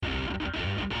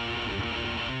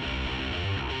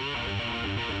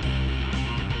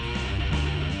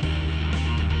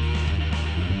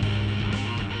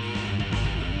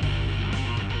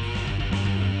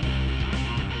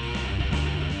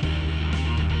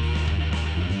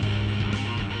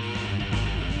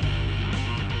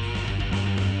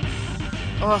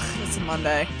Ugh, it's a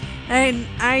Monday. And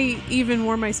I even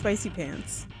wore my spicy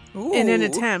pants in an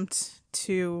attempt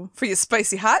to... For your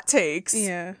spicy hot takes.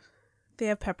 Yeah. They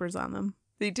have peppers on them.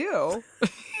 They do.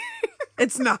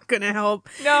 It's not going to help.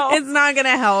 No. It's not going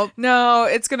to help. No,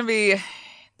 it's going to be...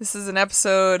 This is an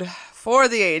episode for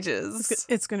the ages.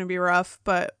 It's going to be rough,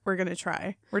 but we're going to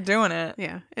try. We're doing it.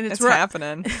 Yeah. And it's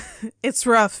happening. It's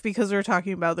rough because we're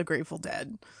talking about the Grateful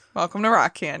Dead. Welcome to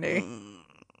Rock Candy.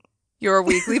 Your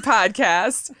weekly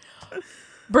podcast.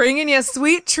 Bringing you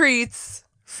sweet treats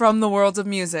from the world of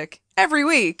music every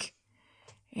week.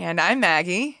 And I'm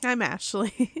Maggie. I'm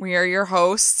Ashley. We are your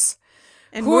hosts.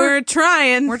 And we're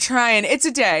trying. We're trying. It's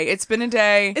a day. It's been a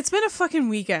day. It's been a fucking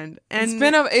weekend. And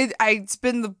it's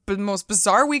been the most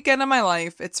bizarre weekend of my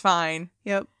life. It's fine.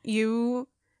 Yep. You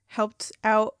helped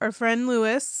out our friend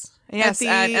Lewis. Yes,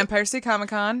 at Empire State Comic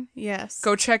Con. Yes.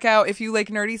 Go check out, if you like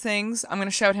nerdy things, I'm going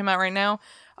to shout him out right now.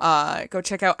 Go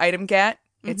check out Item Get.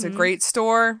 It's a great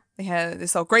store. They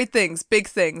sell great things, big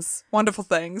things, wonderful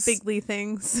things. Bigly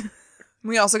things.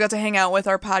 We also got to hang out with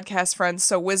our podcast friends,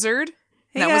 So Wizard.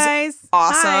 Hey that guys. was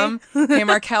awesome. Hi. Hey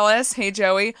Markellis. Hey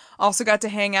Joey. Also got to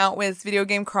hang out with Video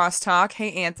Game Crosstalk.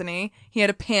 Hey Anthony. He had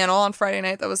a panel on Friday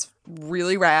night that was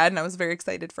really rad, and I was very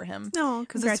excited for him. No,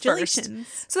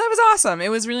 congratulations. So that was awesome. It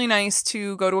was really nice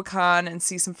to go to a con and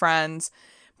see some friends,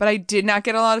 but I did not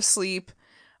get a lot of sleep.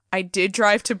 I did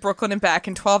drive to Brooklyn and back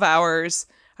in 12 hours.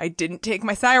 I didn't take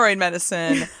my thyroid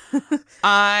medicine.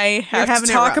 I have to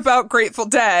talk about Grateful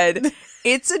Dead.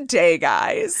 It's a day,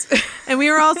 guys. And we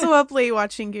were also up late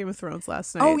watching Game of Thrones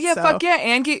last night. Oh, yeah, so. Fuck yeah.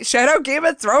 And shout out Game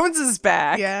of Thrones is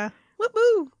back. Yeah.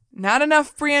 Woo-woo. Not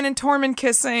enough Brienne and Tormund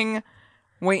kissing.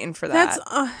 Waiting for that.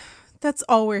 That's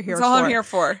all we're here for. That's all I'm here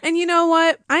for. And you know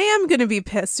what? I am going to be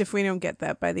pissed if we don't get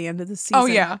that by the end of the season. Oh,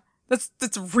 yeah. That's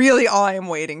really all I am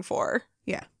waiting for.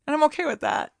 Yeah. And I'm okay with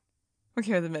that. I'm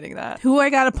okay with admitting that. Who I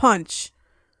gotta punch?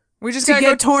 We just gotta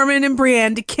get Tormund and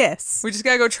Brienne to kiss. We just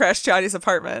gotta go trash Johnny's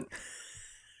apartment.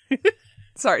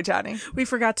 Sorry, Johnny. We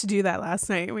forgot to do that last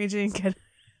night. We didn't get...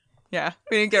 Yeah,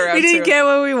 we didn't get around to it. We didn't get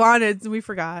what we wanted. We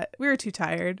forgot. We were too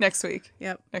tired. Next week.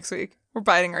 Yep. Next week. We're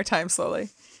biding our time slowly.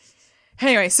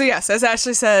 Anyway, so yes, as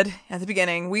Ashley said at the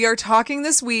beginning, we are talking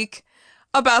this week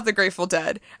about the Grateful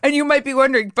Dead. And you might be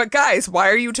wondering, but guys, why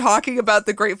are you talking about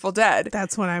the Grateful Dead?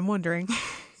 That's what I'm wondering.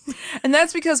 And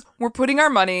that's because we're putting our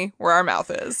money where our mouth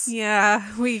is. Yeah,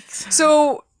 we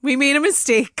made a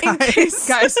mistake, guys.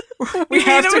 Guys, we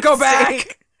have to go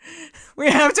back. We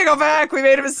have to go back. We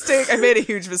made a mistake. I made a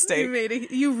huge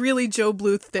mistake. You really Joe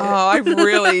Bluthed it. Oh, I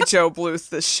really Joe Bluthed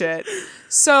this shit.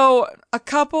 So a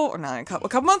couple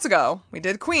months ago, we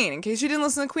did Queen. In case you didn't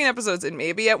listen to Queen episodes, and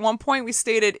maybe at one point we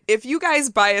stated, if you guys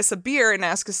buy us a beer and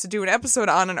ask us to do an episode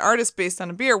on an artist based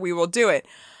on a beer, we will do it.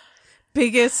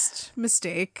 Biggest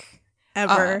mistake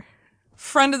ever.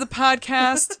 Friend of the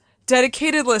podcast,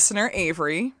 dedicated listener,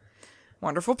 Avery.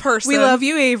 Wonderful person. We love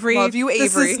you, Avery. Love you, Avery.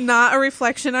 This is not a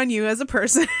reflection on you as a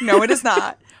person. No, it is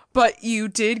not. But you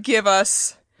did give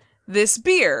us this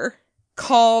beer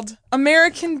called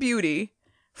American Beauty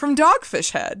from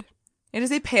Dogfish Head. It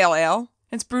is a pale ale.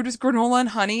 It's brewed with granola and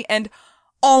honey and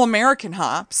all American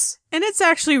hops. And it's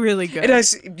actually really good. It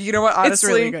is. You know what? Honestly, it's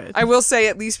really good. I will say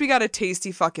at least we got a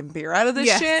tasty fucking beer out of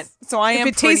this shit. So I am pretty happy.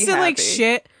 If it tasted like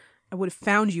shit, I would have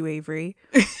found you, Avery.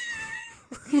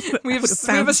 we have a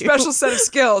special set of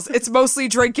skills. It's mostly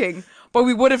drinking, but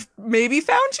we would have maybe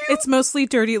found you. It's mostly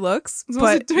dirty looks. It's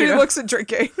mostly dirty looks and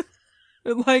drinking.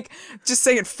 And like just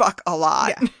saying fuck a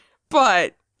lot. Yeah.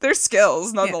 But they're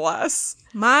skills nonetheless.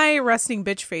 Yeah. My resting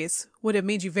bitch face would have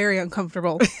made you very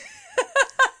uncomfortable.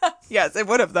 Yes, it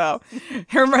would have, though.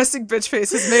 Her resting bitch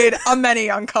face has made a many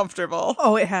uncomfortable.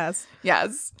 Oh, it has.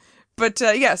 Yes. But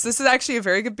yes, this is actually a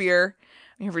very good beer.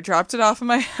 We dropped it off in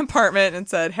my apartment and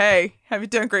said, hey, have you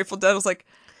done Grateful Dead? I was like,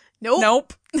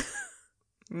 nope.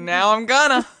 Now I'm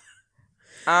gonna.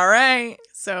 All right.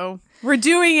 So we're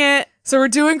doing it. So we're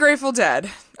doing Grateful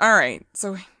Dead. All right.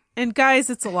 And guys,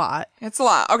 it's a lot. It's a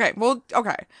lot. Okay. Well,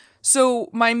 okay. So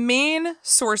my main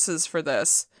sources for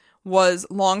this was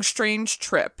Long Strange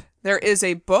Trip. There is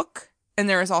a book and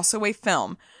there is also a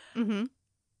film. Mm-hmm.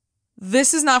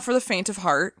 This is not for the faint of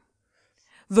heart.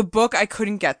 The book I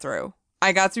couldn't get through.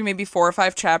 I got through maybe 4 or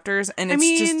 5 chapters and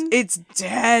it's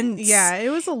dense. Yeah, it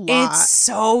was a lot. It's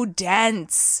so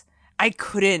dense. I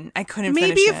couldn't finish it.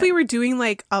 Maybe if we were doing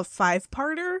like a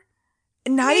 5-parter?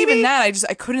 Not even that.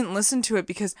 I couldn't listen to it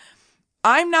because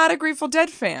I'm not a Grateful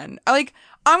Dead fan. I'm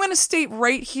going to state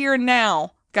right here and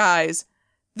now, guys,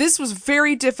 this was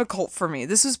very difficult for me.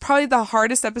 This was probably the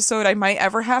hardest episode I might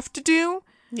ever have to do.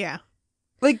 Yeah.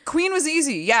 Like, Queen was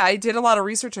easy. Yeah, I did a lot of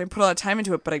research and I put a lot of time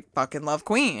into it, but I fucking love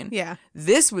Queen. Yeah.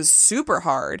 This was super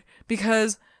hard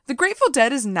because the Grateful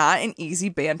Dead is not an easy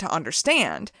band to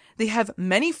understand. They have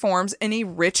many forms and a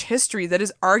rich history that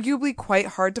is arguably quite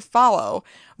hard to follow.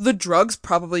 The drugs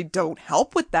probably don't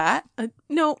help with that.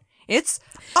 No. It's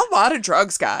a lot of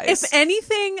drugs, guys. If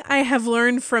anything I have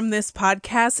learned from this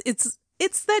podcast,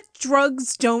 it's that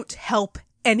drugs don't help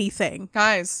anything.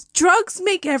 Guys. Drugs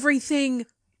make everything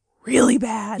really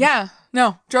bad. Yeah.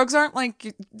 No, drugs aren't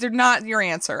like, they're not your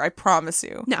answer. I promise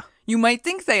you. No. You might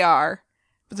think they are,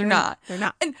 but they're not. They're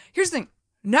not. And here's the thing.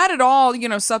 Not at all,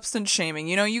 substance shaming.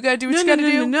 You gotta do what you gotta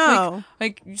do. No.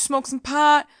 Like, you smoke some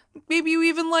pot. Maybe you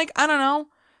even, I don't know,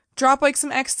 drop,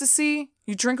 some ecstasy.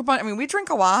 You drink a bunch. I mean, we drink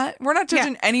a lot. We're not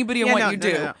judging anybody on what you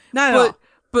do. No. Not at all.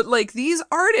 But, these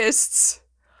artists,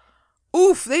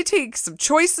 oof, they take some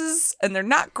choices, and they're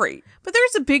not great. But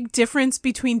there's a big difference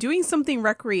between doing something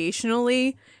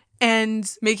recreationally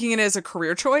and making it as a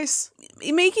career choice.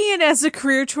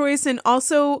 And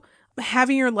also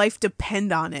having your life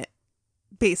depend on it,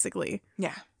 basically.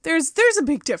 Yeah. There's a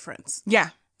big difference. Yeah.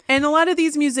 And a lot of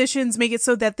these musicians make it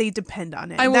so that they depend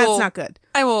on it. That's not good.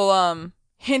 I will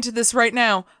hint at this right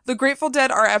now. The Grateful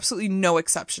Dead are absolutely no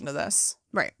exception to this.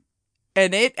 Right.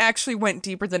 And it actually went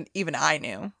deeper than even I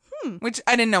knew. Which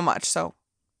I didn't know much, so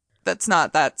that's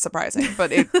not that surprising.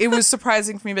 But it was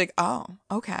surprising for me to be like, oh,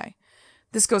 okay.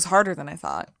 This goes harder than I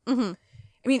thought. Mm-hmm.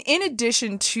 I mean, in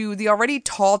addition to the already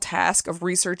tall task of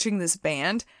researching this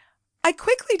band, I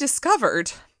quickly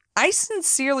discovered I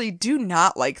sincerely do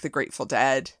not like the Grateful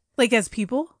Dead. Like as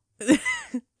people?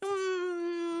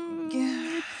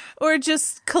 Yeah. Or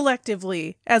just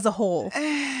collectively as a whole?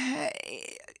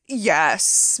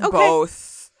 Yes. Okay.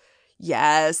 Both.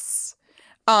 Yes.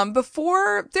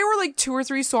 Before, there were 2 or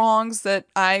 3 songs that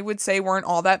I would say weren't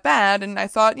all that bad, and I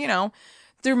thought,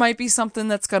 there might be something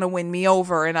that's gonna win me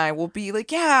over, and I will be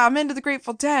like, yeah, I'm into the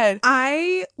Grateful Dead.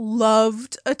 I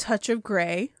loved A Touch of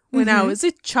Grey when I was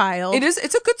a child.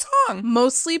 It's a good song.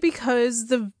 Mostly because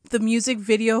the music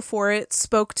video for it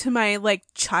spoke to my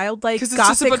childlike Because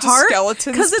gothic it's just a bunch heart. of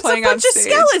skeletons playing on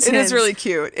stage. Skeletons. It is really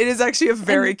cute. It is actually a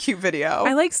very cute video.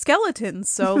 I like skeletons,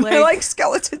 so I like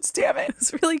skeletons, damn it.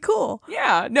 It's really cool.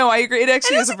 Yeah, no, I agree. It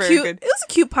actually is a very good. It was a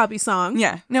cute poppy song.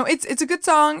 Yeah, no, it's a good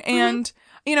song, and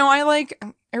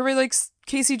everybody likes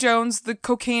Casey Jones, the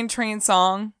Cocaine Train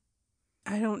song.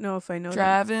 I don't know if I know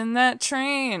Driving that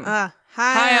train.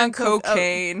 High on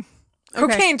cocaine. Oh.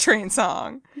 Okay. Cocaine Train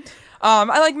song.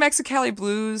 I like Mexicali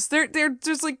Blues.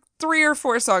 There's 3 or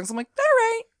 4 songs. I'm like, all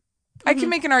right. I can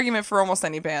make an argument for almost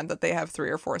any band that they have 3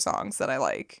 or 4 songs that I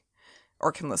like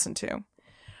or can listen to.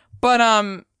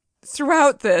 But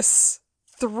throughout this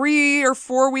 3 or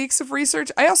 4 weeks of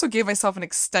research, I also gave myself an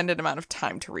extended amount of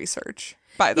time to research,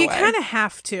 by the way. You kind of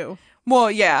have to. Well,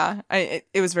 yeah.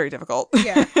 It was very difficult.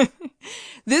 Yeah.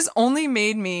 This only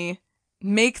made me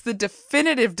make the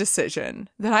definitive decision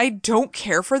that I don't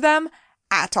care for them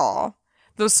at all.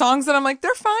 Those songs that I'm like,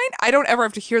 they're fine. I don't ever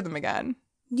have to hear them again.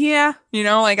 Yeah.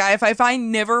 If I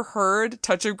never heard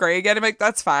Touch of Grey again, I'm like,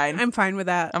 that's fine. I'm fine with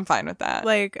that. I'm fine with that.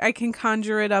 I can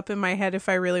conjure it up in my head if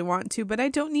I really want to, but I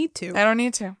don't need to. I don't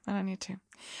need to.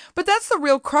 But that's the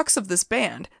real crux of this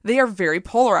band. They are very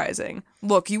polarizing.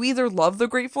 Look, you either love the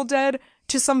Grateful Dead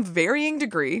to some varying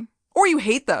degree, or you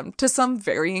hate them to some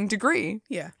varying degree.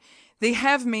 Yeah. They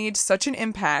have made such an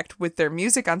impact with their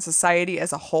music on society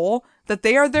as a whole that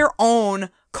they are their own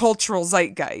cultural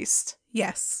zeitgeist.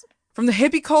 Yes. From the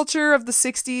hippie culture of the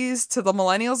 60s to the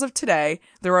millennials of today,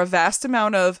 there are a vast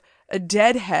amount of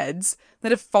Deadheads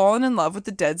that have fallen in love with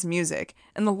the Dead's music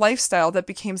and the lifestyle that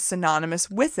became synonymous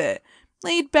with it.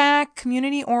 Laid back,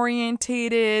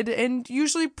 community-orientated, and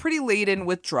usually pretty laden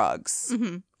with drugs.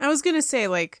 Mm-hmm. I was going to say,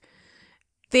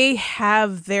 they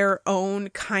have their own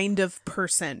kind of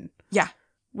person. Yeah.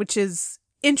 Which is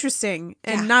interesting,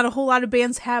 and not a whole lot of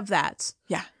bands have that.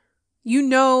 Yeah.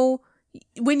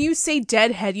 When you say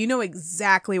Deadhead, you know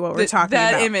exactly what we're talking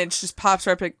about. That image just pops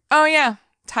right up. Oh, yeah.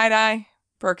 Tie-dye,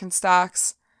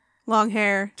 Birkenstocks. Long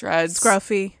hair. Dreads.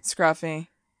 Scruffy.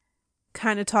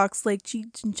 Kind of talks like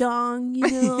Cheech and Chong,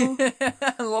 a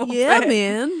little yeah, bit.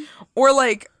 Man. Or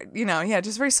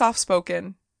just very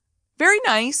soft-spoken. Very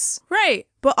nice. Right.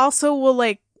 But also will,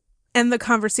 end the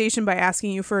conversation by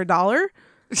asking you for $1.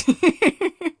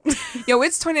 Yo,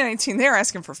 it's 2019. They're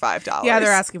asking for $5. Yeah,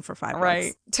 they're asking for $5.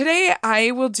 Right. Today,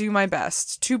 I will do my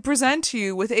best to present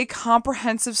you with a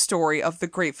comprehensive story of the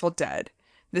Grateful Dead.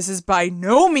 This is by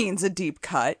no means a deep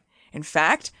cut. In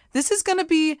fact, this is going to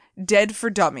be dead for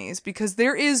dummies because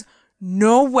there is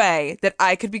no way that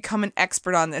I could become an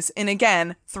expert on this in,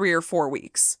 again, 3 or 4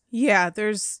 weeks. Yeah,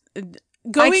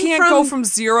 going I can't go from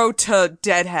 0 to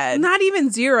Deadhead. Not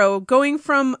even 0. Going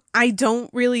from I don't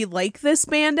really like this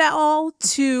band at all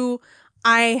to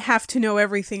I have to know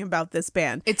everything about this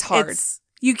band. It's hard.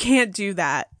 You can't do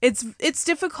that. It's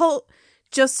difficult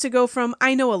just to go from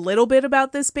I know a little bit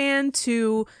about this band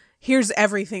to here's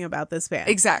everything about this band.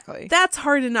 Exactly. That's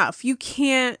hard enough. You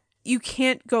can't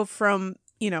go from,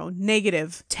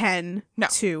 -10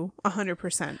 to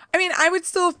 100%. I mean, I would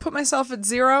still have put myself at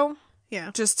 0.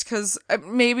 Yeah. Just because,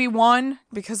 maybe 1,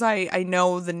 because I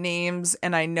know the names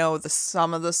and I know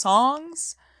some of the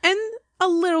songs. And a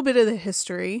little bit of the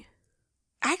history.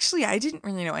 Actually, I didn't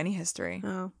really know any history.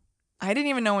 Oh. I didn't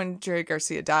even know when Jerry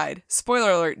Garcia died.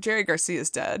 Spoiler alert, Jerry Garcia's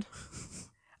dead.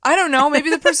 I don't know. Maybe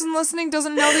the person listening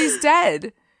doesn't know that he's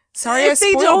dead. Sorry, I spoiled that.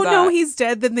 If they don't know he's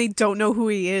dead, then they don't know who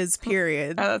he is,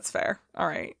 period. That's fair. All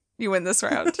right. You win this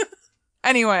round.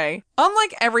 Anyway,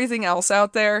 unlike everything else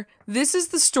out there, this is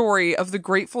the story of the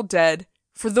Grateful Dead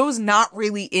for those not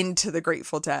really into the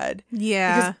Grateful Dead.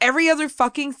 Yeah. Because every other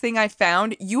fucking thing I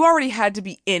found, you already had to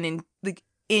be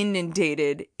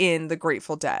inundated in the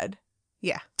Grateful Dead.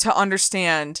 Yeah. To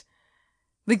understand,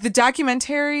 the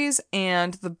documentaries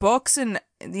and the books and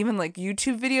even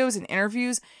YouTube videos and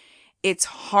interviews, it's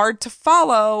hard to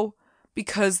follow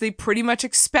because they pretty much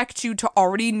expect you to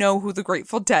already know who the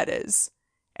Grateful Dead is.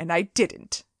 And I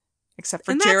didn't. Except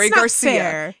for Jerry Garcia.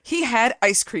 Fair. He had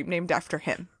ice cream named after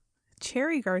him.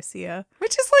 Cherry Garcia.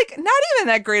 Which is not even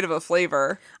that great of a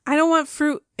flavor. I don't want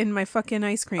fruit in my fucking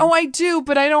ice cream. Oh, I do,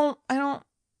 but I don't,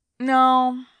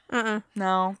 no.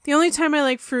 No. The only time I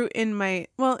like fruit in my,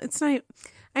 it's not,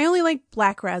 I only like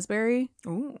black raspberry.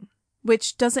 Ooh.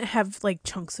 Which doesn't have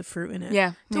chunks of fruit in it.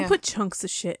 Yeah. Don't put chunks of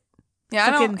shit.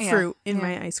 Yeah, fucking fruit in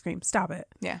my ice cream. Stop it.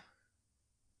 Yeah.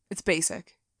 It's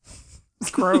basic. It's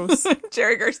gross.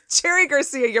 Jerry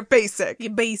Garcia, you're basic.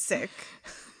 You're basic.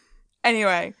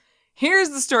 Anyway, here's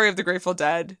the story of the Grateful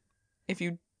Dead. If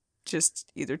you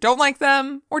just either don't like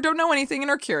them or don't know anything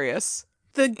and are curious.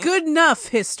 The good enough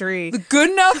history. The good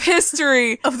enough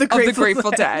history of the Grateful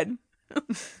Dead.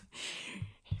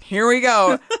 Here we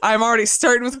go. I'm already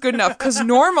starting with good enough because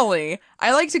normally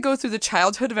I like to go through the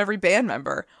childhood of every band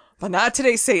member, but not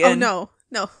today, Satan. Oh,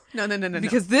 no.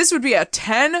 Because this would be a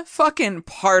 10 fucking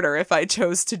parter if I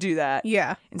chose to do that.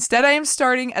 Yeah. Instead, I am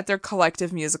starting at their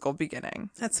collective musical beginning.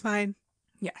 That's fine.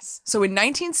 Yes. So in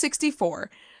 1964,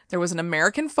 there was an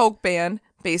American folk band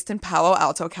based in Palo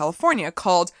Alto, California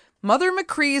called Mother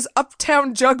McCree's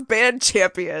Uptown Jug Band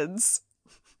Champions.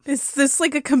 Is this a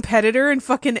competitor in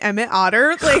fucking Emmett Otter?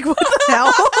 What the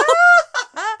hell?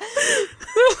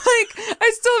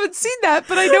 I still haven't seen that,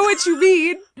 but I know what you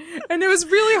mean. And it was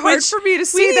really hard for me to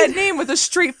say that name with a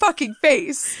straight fucking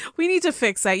face. We need to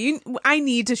fix that. I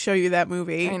need to show you that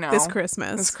movie this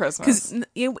Christmas. This Christmas. Because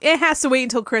it has to wait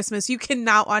until Christmas. You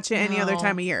cannot watch it any other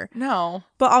time of year. No.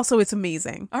 But also it's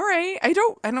amazing. All right. I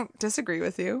don't disagree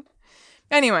with you.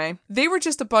 Anyway, they were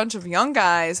just a bunch of young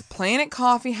guys playing at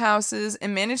coffee houses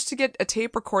and managed to get a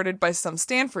tape recorded by some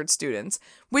Stanford students,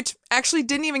 which actually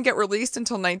didn't even get released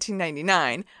until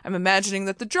 1999. I'm imagining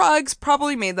that the drugs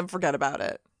probably made them forget about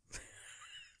it.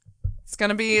 It's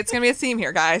gonna be a theme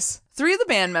here, guys. 3 of the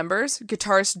band members,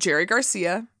 guitarist Jerry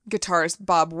Garcia, guitarist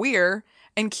Bob Weir,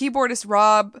 and keyboardist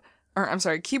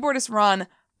Ron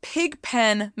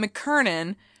Pigpen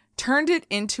McKernan, turned it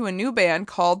into a new band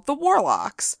called the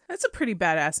Warlocks. That's a pretty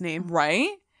badass name. Right?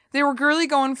 They were really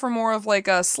going for more of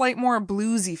a slight more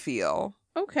bluesy feel.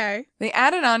 Okay. They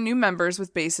added on new members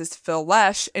with bassist Phil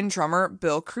Lesh and drummer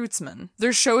Bill Kreutzmann.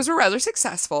 Their shows were rather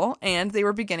successful, and they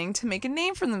were beginning to make a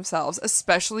name for themselves,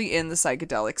 especially in the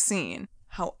psychedelic scene.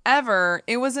 However,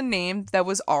 it was a name that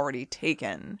was already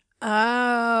taken.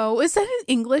 Oh, is that an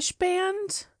English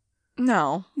band?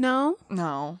 No. No?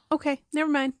 No. Okay,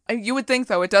 never mind. You would think,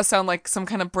 though, it does sound like some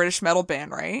kind of British metal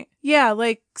band, right? Yeah,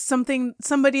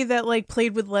 somebody that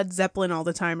played with Led Zeppelin all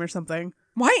the time or something.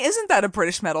 Why isn't that a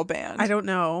British metal band? I don't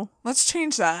know. Let's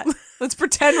change that. Let's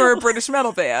pretend we're a British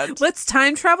metal band. Let's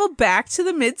time travel back to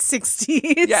the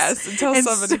mid-60s. Yes, and tell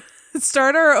somebody.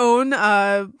 Start our own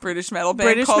British metal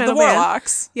band called the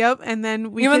Warlocks. Yep, and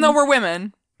then Even though we're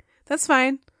women. That's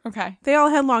fine. Okay. They all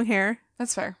had long hair.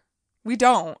 That's fair. We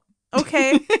don't.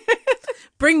 Okay.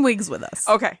 Bring wigs with us.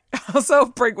 Okay. Also,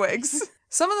 bring wigs.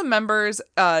 Some of the members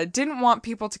didn't want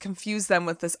people to confuse them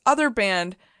with this other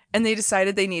band, and they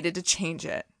decided they needed to change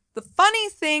it. The funny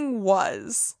thing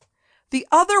was, the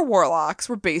other Warlocks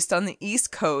were based on the East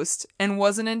Coast and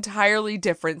was an entirely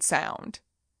different sound.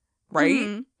 Right?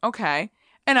 Mm-hmm. Okay.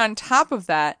 And on top of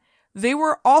that, they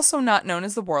were also not known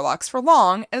as the Warlocks for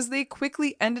long, as they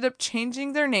quickly ended up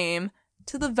changing their name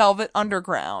to the Velvet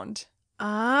Underground.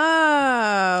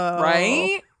 Oh.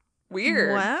 Right?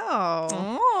 Weird. Wow.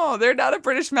 Oh, they're not a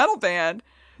British metal band.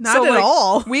 Not at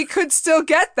all. We could still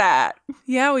get that.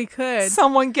 Yeah, we could.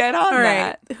 Someone get on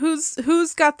that.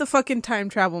 Who's got the fucking time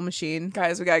travel machine?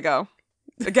 Guys, we gotta go.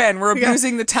 Again, we're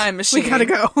abusing the time machine. We gotta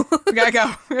go. We gotta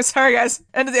go. Sorry, guys.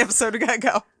 End of the episode. We gotta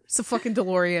go. It's a fucking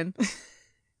DeLorean.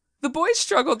 The boys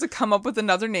struggled to come up with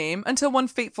another name until one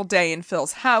fateful day in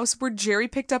Phil's house where Jerry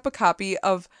picked up a copy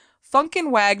of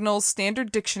Funkin' Wagnall's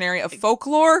Standard Dictionary of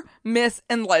Folklore, Myth,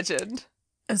 and Legend.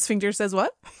 Sphincter says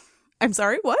what? I'm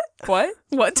sorry, what? What?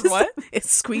 What?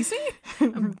 It's squeezy?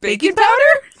 Baking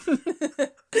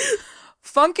powder?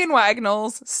 Funkin'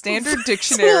 Wagnall's Standard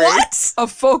Dictionary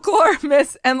of Folklore,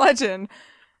 Myth, and Legend.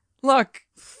 Look.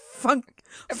 Funkle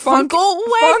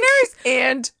Funkers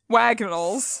and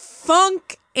Wagnalls.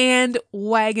 Funk and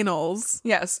Wagnalls.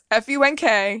 Yes.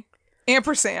 FUNK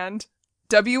ampersand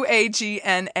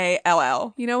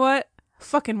WAGNALL. You know what?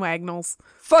 Fucking Wagnalls.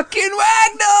 Fucking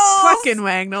Wagnalls! Fucking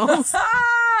Wagnalls.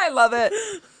 I love it.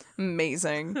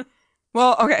 Amazing.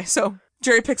 Well, okay, so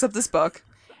Jerry picks up this book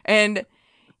and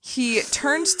he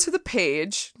turns to the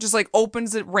page, just like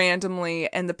opens it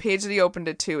randomly, and the page that he opened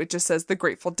it to, it just says The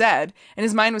Grateful Dead, and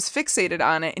his mind was fixated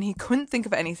on it and he couldn't think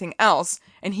of anything else,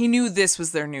 and he knew this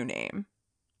was their new name.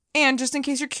 And just in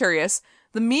case you're curious,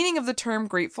 the meaning of the term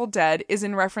Grateful Dead is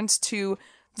in reference to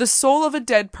the soul of a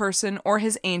dead person or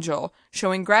his angel,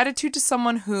 showing gratitude to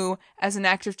someone who, as an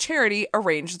act of charity,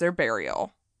 arranged their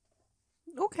burial.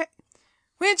 Okay.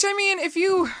 Which, I mean, if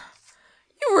you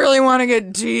really want to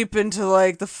get deep into,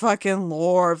 like, the fucking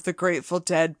lore of the Grateful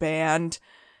Dead band,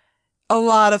 a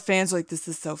lot of fans are like, this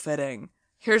is so fitting.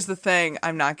 Here's the thing,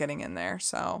 I'm not getting in there,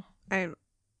 so. I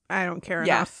don't care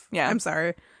enough. Yeah. I'm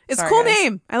sorry. It's Sorry, a cool guys.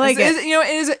 name. I like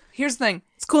it. Here's the thing.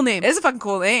 It's a cool name. It is a fucking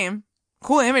cool name.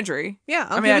 Cool imagery. Yeah,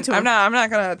 I'll give it to him. I'm not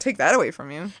gonna take that away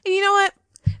from you. And you know what?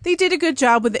 They did a good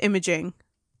job with the imaging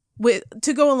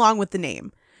to go along with the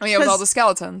name. Oh yeah, with all the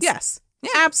skeletons. Yes.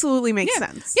 Yeah. Absolutely makes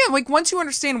sense. Yeah, like once you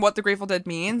understand what the Grateful Dead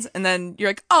means, and then you're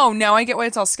like, oh, now I get why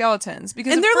it's all skeletons.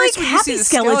 Because and at they're first like when you see happy the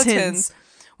skeletons.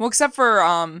 Well, except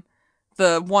for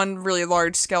the one really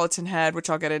large skeleton head, which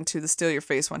I'll get into, the Steal Your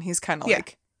Face one, he's kind of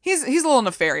like he's a little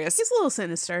nefarious. He's a little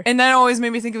sinister. And that always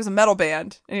made me think it was a metal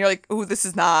band. And you're like, ooh, this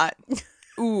is not.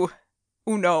 Ooh,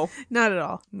 no. Not at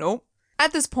all. Nope.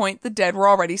 At this point, the Dead were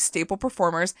already staple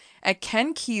performers at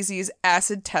Ken Kesey's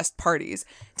acid test parties.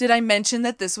 Did I mention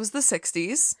that this was the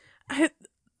 60s?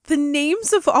 The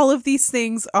names of all of these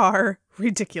things are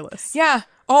ridiculous. Yeah.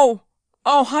 Oh,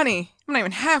 honey. I'm not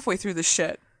even halfway through this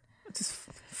shit. Just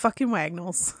fucking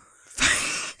Wagnalls.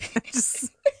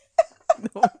 Just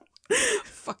no.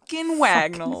 Fucking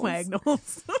Wagnalls. Fucking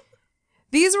Wagnalls.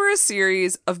 These were a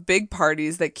series of big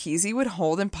parties that Kesey would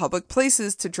hold in public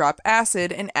places to drop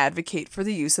acid and advocate for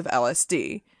the use of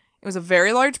LSD. It was a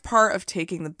very large part of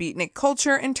taking the beatnik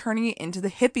culture and turning it into the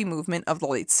hippie movement of the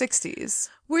late 60s.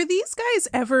 Were these guys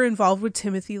ever involved with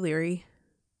Timothy Leary?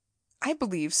 I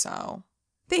believe so.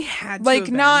 They had to like, have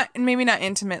been. not, maybe not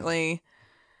intimately.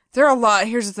 There are a lot.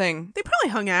 Here's the thing. They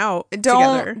probably hung out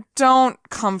together. Don't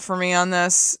come for me on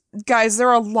this. Guys, there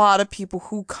are a lot of people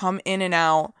who come in and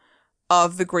out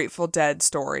of the Grateful Dead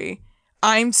story.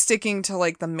 I'm sticking to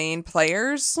like the main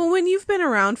players. Well, when you've been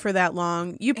around for that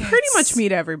long, you pretty much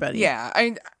meet everybody. Yeah,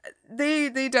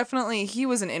 they definitely, he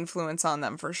was an influence on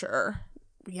them for sure.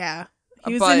 Yeah.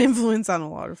 He was an influence on a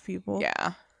lot of people.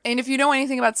 Yeah. And if you know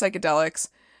anything about psychedelics,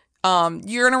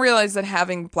 you're going to realize that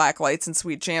having black lights and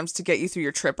sweet jams to get you through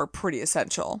your trip are pretty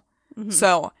essential. Mm-hmm.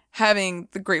 So having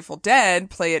the Grateful Dead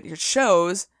play at your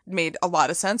shows made a lot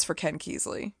of sense for Ken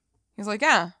Kesey. He's like,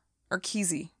 yeah. Or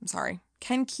Kesey. I'm sorry.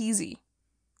 Ken Kesey.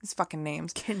 His fucking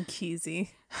names. Ken Kesey.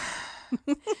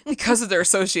 Because of their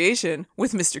association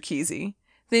with Mr. Kesey.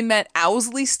 They met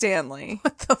Owsley Stanley.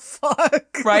 What the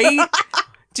fuck? Right?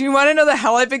 Do you want to know the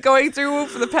hell I've been going through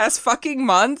for the past fucking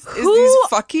month? Who these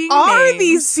fucking are names.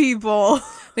 These people?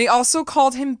 They also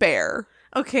called him Bear.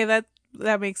 Okay, that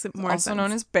makes it more also sense.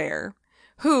 known as Bear.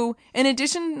 Who, in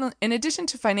addition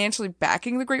to financially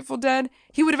backing the Grateful Dead,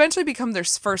 he would eventually become their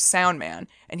first sound man,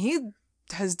 and he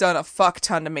has done a fuck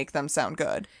ton to make them sound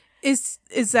good. Is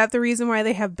that the reason why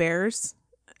they have bears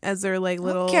as their like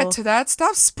little? I'll get to that.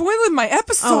 Stop spoiling my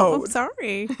episode. Oh, I'm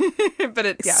sorry. But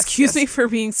excuse me for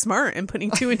being smart and putting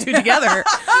two and two together.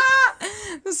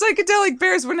 The psychedelic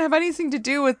bears wouldn't have anything to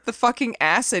do with the fucking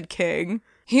Acid King.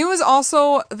 He was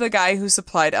also the guy who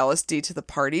supplied LSD to the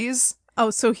parties. Oh,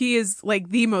 so he is like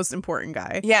the most important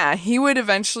guy. Yeah, it would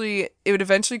eventually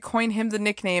coin him the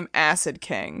nickname Acid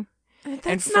King.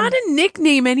 That's not a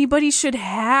nickname anybody should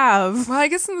have. Well, I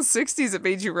guess in the 60s it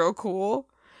made you real cool.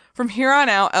 From here on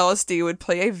out, LSD would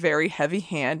play a very heavy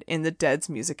hand in the Dead's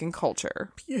music and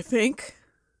culture. You think?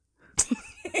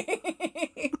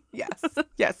 Yes.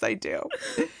 Yes, I do.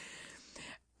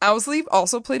 Owsley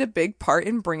also played a big part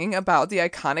in bringing about the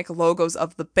iconic logos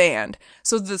of the band.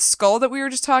 So the skull that we were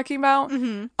just talking about,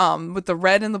 with the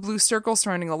red and the blue circle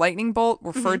surrounding a lightning bolt,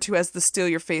 referred to as the Steal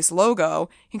Your Face logo,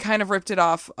 he kind of ripped it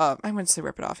off. I wouldn't say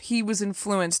rip it off. He was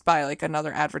influenced by like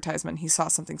another advertisement. He saw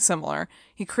something similar.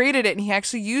 He created it and he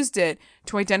actually used it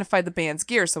to identify the band's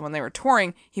gear. So when they were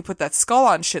touring, he put that skull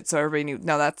on shit so everybody knew,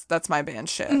 no, that's my band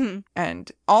shit.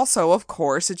 And also, of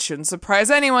course, it shouldn't surprise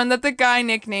anyone that the guy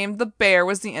nicknamed the bear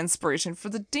was the inspiration for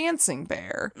the dancing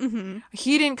bear.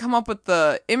 He didn't come up with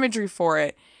the imagery for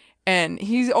it. And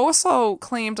he also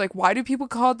claimed, like, why do people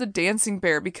call it the dancing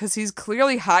bear? Because he's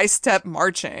clearly high step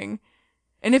marching.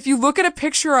 And if you look at a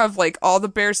picture of, like, all the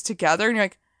bears together and you're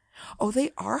like, oh,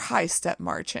 they are high step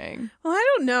marching. Well,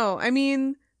 I don't know. I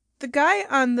mean, the guy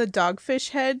on the Dogfish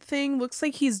Head thing looks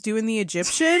like he's doing the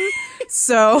Egyptian.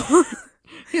 So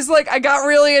he's like, I got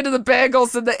really into the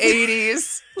Bangles in the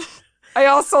 80s. I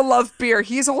also love beer.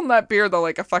 He's holding that beer, though,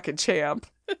 like a fucking champ.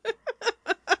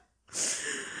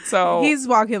 So he's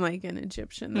walking like an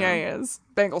Egyptian, though. Yeah, he is.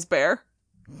 Bangles bear.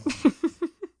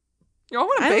 Yo, I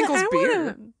want a Bangles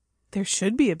beer. There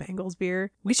should be a Bangles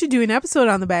beer. We should do an episode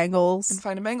on the Bangles. And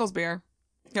find a Bangles beer.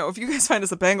 Yo, if you guys find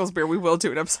us a Bangles beer, we will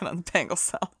do an episode on the Bangles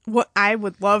cell. What I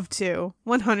would love to.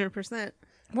 100%.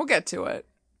 We'll get to it.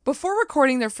 Before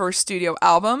recording their first studio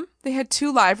album, they had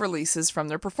 2 live releases from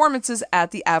their performances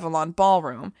at the Avalon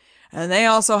Ballroom. And they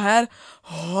also had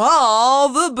all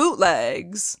the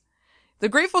bootlegs. The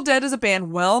Grateful Dead is a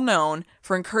band well known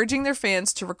for encouraging their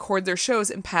fans to record their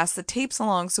shows and pass the tapes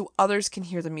along so others can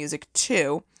hear the music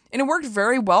too. And it worked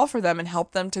very well for them and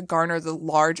helped them to garner the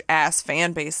large-ass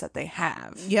fan base that they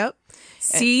have. Yep.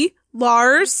 See?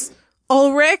 Lars.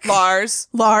 Ulrich.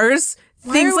 Lars.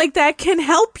 Things like that can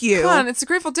help you. Come on, it's the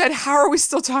Grateful Dead. How are we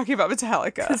still talking about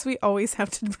Metallica? Because we always have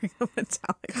to bring up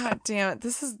Metallica. God damn it.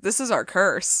 This is our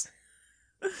curse.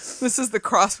 This is the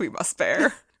cross we must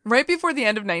bear. Right before the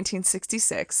end of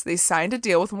 1966, they signed a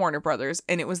deal with Warner Brothers,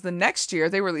 and it was the next year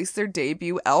they released their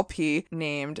debut LP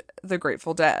named The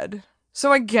Grateful Dead.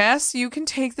 So I guess you can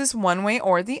take this one way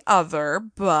or the other,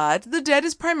 but the Dead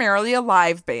is primarily a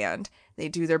live band. They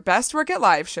do their best work at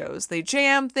live shows. They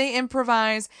jam, they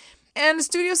improvise, and a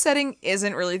studio setting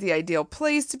isn't really the ideal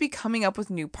place to be coming up with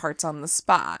new parts on the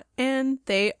spot. And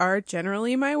they are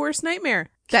generally my worst nightmare.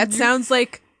 That sounds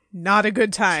like not a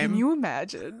good time. Can you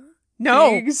imagine?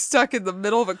 No. Being stuck in the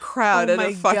middle of a crowd at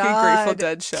a fucking Grateful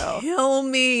Dead show. Kill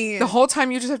me. The whole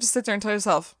time you just have to sit there and tell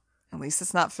yourself, at least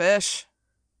it's not Fish.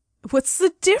 What's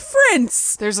the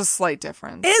difference? There's a slight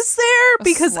difference. Is there?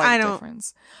 Because I don't.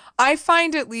 Difference. I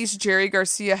find at least Jerry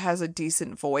Garcia has a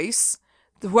decent voice.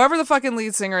 Whoever the fucking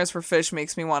lead singer is for Fish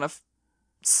makes me want to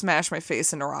smash my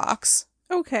face into rocks.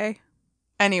 Okay.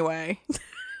 Anyway,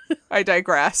 I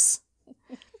digress.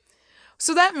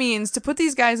 So that means to put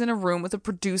these guys in a room with a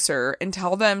producer and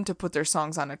tell them to put their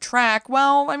songs on a track,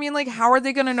 well, I mean, like, how are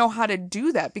they going to know how to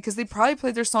do that? Because they probably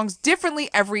play their songs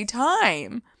differently every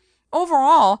time.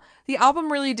 Overall, the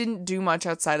album really didn't do much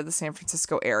outside of the San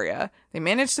Francisco area. They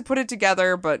managed to put it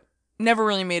together, but never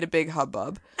really made a big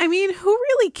hubbub. I mean, who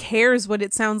really cares what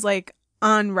it sounds like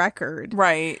on record?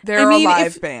 Right. They're a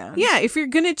live band. Yeah, if you're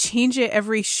going to change it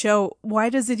every show, why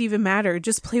does it even matter?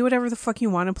 Just play whatever the fuck you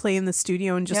want to play in the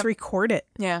studio and just record it.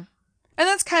 Yeah. And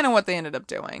that's kind of what they ended up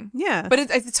doing. Yeah. But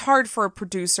it's hard for a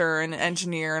producer and an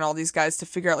engineer and all these guys to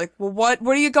figure out, like, well, what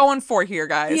are you going for here,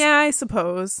 guys? Yeah, I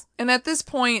suppose. And at this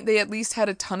point, they at least had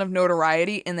a ton of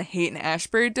notoriety in the Haight and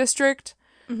Ashbury district.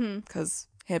 Because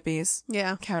hippies.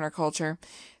 Yeah. Counterculture.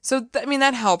 So,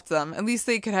 that helped them. At least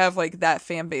they could have, like, that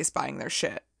fan base buying their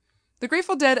shit. The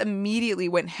Grateful Dead immediately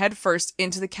went headfirst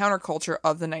into the counterculture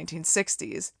of the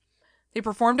 1960s. They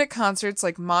performed at concerts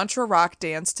like Mantra Rock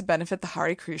Dance to benefit the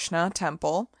Hare Krishna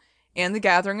Temple and the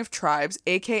Gathering of Tribes,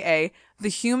 a.k.a. the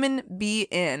Human Be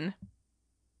In.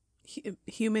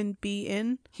 Human Be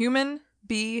In? Human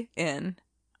Be In.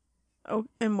 Oh,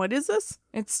 and what is this?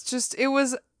 It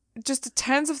was just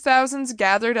tens of thousands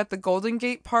gathered at the Golden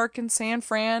Gate Park in San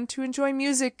Fran to enjoy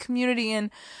music, community,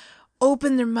 and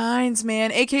open their minds,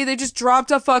 man. AKA they just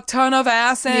dropped a fuck ton of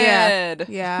acid.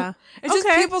 Yeah. It's just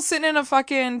people sitting in a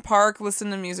fucking park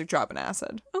listening to music dropping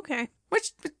acid. Okay.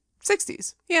 Which,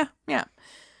 60s. Yeah. Yeah.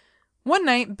 One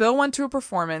night, Bill went to a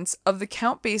performance of the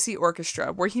Count Basie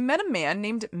Orchestra where he met a man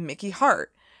named Mickey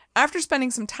Hart. After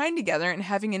spending some time together and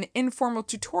having an informal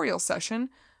tutorial session,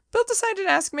 Bill decided to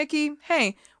ask Mickey,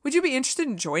 hey, would you be interested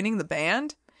in joining the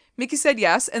band? Mickey said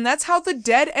yes, and that's how the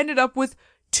Dead ended up with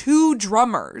 2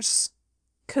 drummers.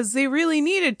 Because they really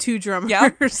needed two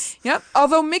drummers. Yep.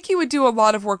 Although Mickey would do a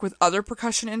lot of work with other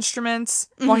percussion instruments.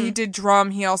 While he did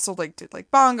drum, he also did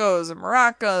bongos and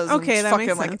maracas and Okay, that fucking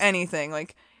makes sense. anything.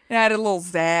 It added a little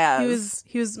zazz.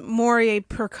 He was more a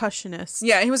percussionist.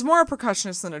 Yeah, he was more a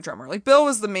percussionist than a drummer. Bill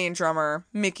was the main drummer.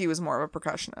 Mickey was more of a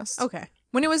percussionist. Okay.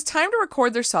 When it was time to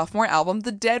record their sophomore album,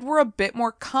 the Dead were a bit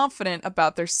more confident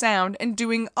about their sound and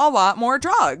doing a lot more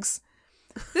drugs.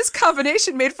 This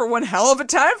combination made for one hell of a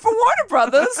time for Warner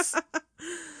Brothers.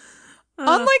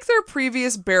 Unlike their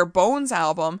previous Bare Bones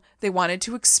album, they wanted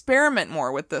to experiment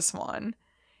more with this one.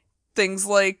 Things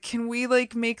like, can we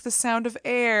make the sound of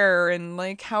air? And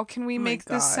how can we make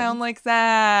this sound like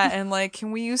that? And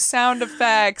can we use sound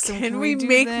effects? And can we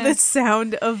make the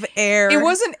sound of air? It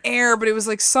wasn't air, but it was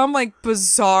some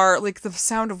bizarre, the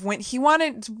sound of wind. One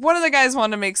of the guys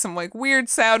wanted to make some weird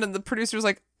sound, and the producer was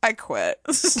like, I quit.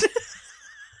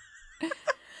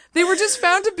 They were just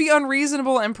found to be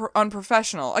unreasonable and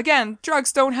unprofessional. Again,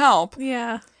 drugs don't help.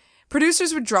 Yeah.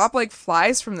 Producers would drop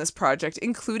flies from this project,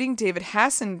 including David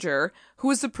Hassinger, who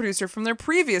was the producer from their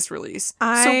previous release.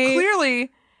 So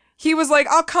clearly, he was like,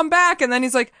 I'll come back. And then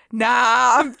he's like,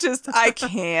 nah, I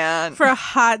can't. For a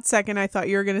hot second, I thought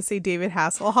you were going to say David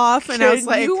Hasselhoff. And I was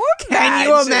like, can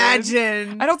you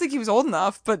imagine? I don't think he was old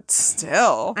enough, but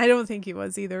still. I don't think he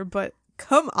was either, but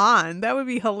come on. That would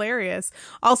be hilarious.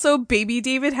 Also, baby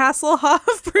David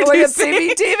Hasselhoff producing.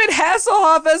 Baby David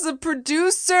Hasselhoff as a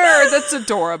producer. That's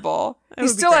adorable. He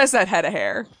still has that head of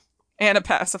hair and a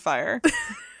pacifier.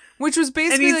 Which was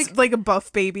basically and he's like a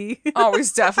buff baby. Oh,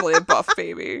 he's definitely a buff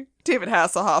baby. David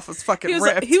Hasselhoff was fucking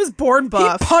ripped. He was born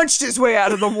buff. He punched his way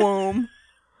out of the womb.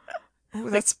 Ooh,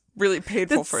 that's really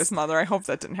painful for his mother. I hope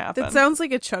that didn't happen. That sounds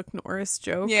like a Chuck Norris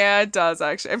joke. Yeah, it does,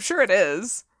 actually. I'm sure it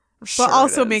is. But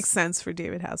also makes sense for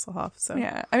David Hasselhoff. So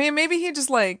yeah, I mean, maybe he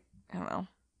just I don't know,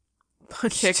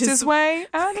 kicked his way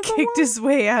out of the kicked his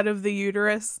way out of the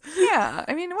uterus. Yeah,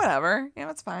 I mean, whatever. Yeah,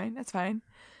 that's fine. That's fine.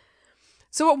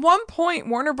 So at one point,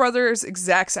 Warner Brothers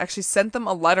execs actually sent them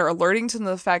a letter alerting to them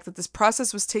the fact that this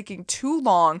process was taking too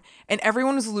long and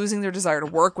everyone was losing their desire to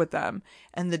work with them.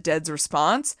 And the Dead's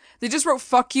response? They just wrote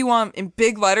 "fuck you" in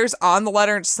big letters on the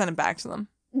letter and just sent it back to them.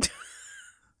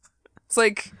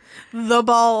 It's the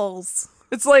balls.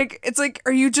 It's like,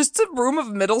 are you just a room of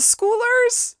middle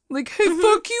schoolers? Hey,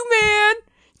 fuck you, man.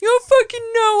 You don't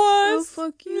fucking know us.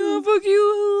 Oh, fuck you.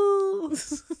 Oh,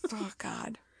 fuck you. Oh,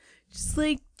 God. Just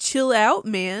chill out,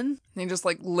 man. They just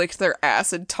licked their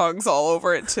acid tongues all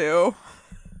over it, too.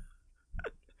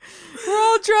 We're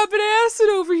all dropping acid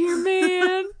over here,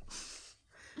 man.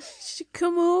 You should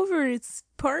come over. It's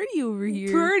party over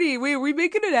here. Party. Wait, are we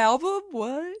making an album?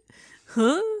 What?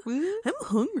 Huh? What? I'm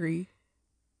hungry.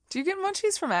 Do you get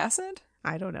munchies from acid?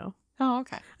 I don't know. Oh,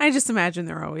 okay. I just imagine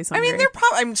they're always hungry. I mean,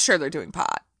 I'm sure they're doing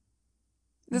pot.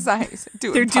 This is how you say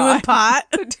doing they're pot. Doing pot?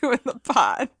 They're doing the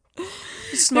pot.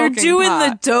 They're doing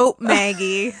the dope,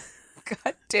 Maggie.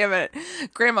 God damn it.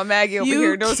 Grandma Maggie over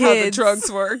here knows how the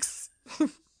drugs works.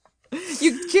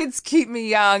 You kids keep me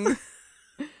young.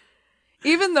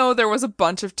 Even though there was a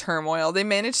bunch of turmoil, they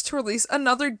managed to release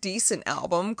another decent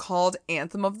album called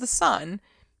Anthem of the Sun.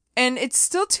 And it's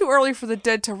still too early for the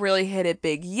Dead to really hit it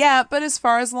big yet, but as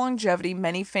far as longevity,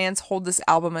 many fans hold this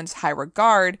album in high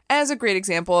regard as a great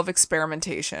example of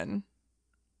experimentation.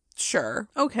 Sure.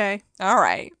 Okay. All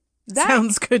right. That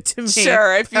sounds good to me.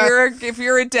 Sure. If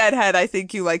you're a Deadhead, I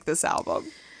think you like this album.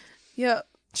 Yep.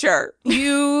 Sure.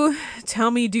 You tell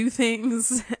me do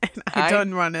things, and I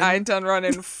done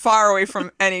running far away from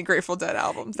any Grateful Dead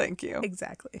album. Thank you.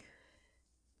 Exactly.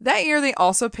 That year, they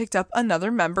also picked up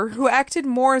another member who acted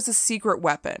more as a secret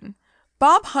weapon.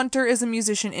 Bob Hunter is a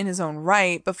musician in his own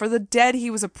right, but for the Dead, he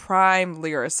was a prime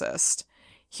lyricist.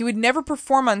 He would never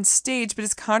perform on stage, but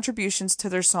his contributions to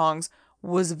their songs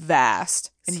was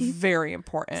vast and very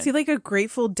important. Is he like a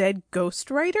Grateful Dead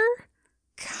ghostwriter?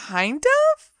 Kind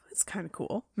of? It's kind of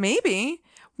cool. Maybe.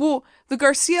 Well, the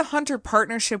Garcia-Hunter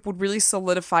partnership would really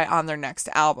solidify on their next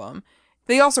album.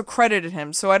 They also credited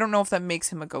him, so I don't know if that makes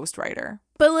him a ghostwriter.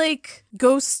 But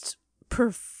ghost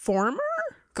performer?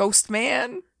 Ghost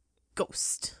man?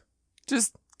 Ghost.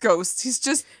 Just ghost. He's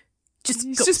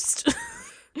ghost.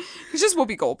 He's just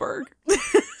Whoopi Goldberg.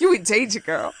 You in danger,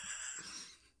 girl.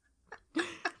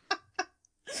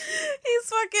 He's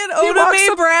fucking Oda Mae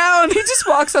Brown. He just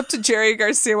walks up to Jerry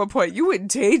Garcia at one point. You in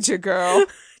danger, girl.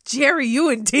 Jerry, you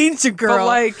in danger, girl.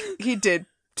 But he did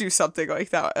do something like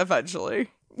that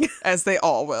eventually. As they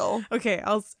all will. Okay,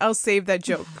 I'll save that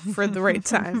joke for the right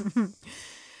time.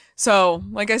 So,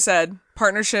 like I said,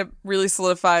 partnership really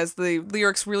solidifies. The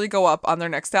lyrics really go up on their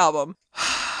next album.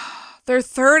 Their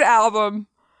third album,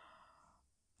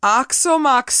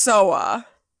 Oxomoxoa.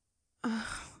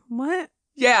 What?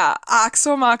 Yeah,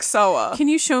 oxomoxoa. Can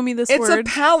you show me this It's word? a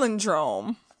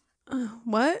palindrome.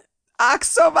 What?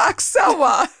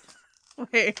 Oxomoxoa.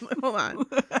 Wait, hold on.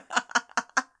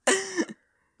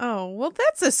 Oh, well,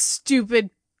 that's a stupid...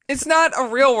 It's not a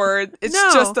real word. It's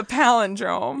No. just a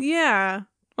palindrome. Yeah.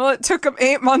 Well, it took them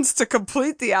 8 months to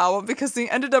complete the album because they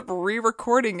ended up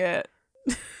re-recording it.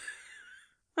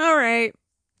 All right.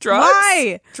 Drugs?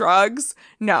 Why? Drugs?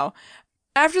 No.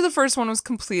 After the first one was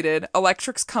completed,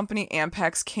 Electric's company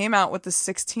Ampex came out with the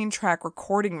 16-track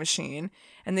recording machine,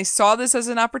 and they saw this as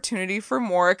an opportunity for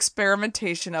more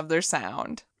experimentation of their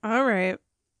sound. All right.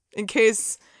 In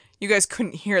case you guys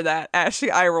couldn't hear that,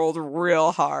 Ashley eye rolled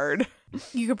real hard.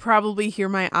 You could probably hear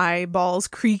my eyeballs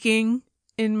creaking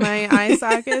in my eye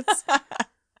sockets.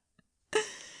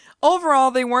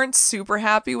 Overall, they weren't super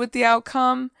happy with the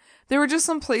outcome. There were just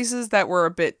some places that were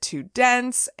a bit too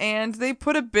dense, and they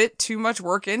put a bit too much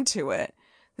work into it.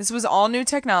 This was all new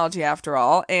technology after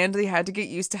all, and they had to get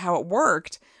used to how it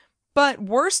worked. But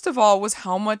worst of all was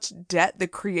how much debt the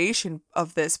creation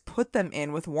of this put them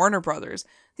in with Warner Brothers.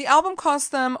 The album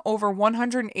cost them over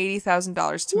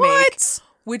 $180,000 to make,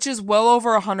 which is well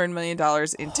over $100 million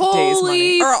in today's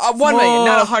money. Or $1 million,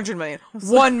 not $100 million.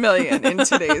 $1 million in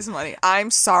today's money.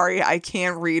 I'm sorry, I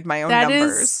can't read my own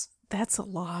numbers. That's a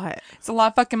lot. It's a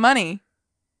lot of fucking money.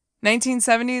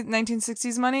 1970s,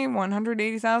 1960s money,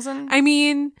 180,000. I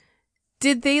mean,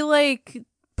 did they like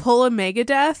pull a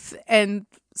Megadeth and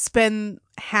spend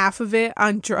half of it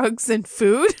on drugs and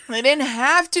food? They didn't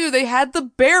have to. They had the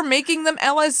bear making them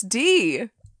LSD.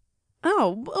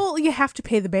 Oh, well, you have to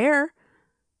pay the bear.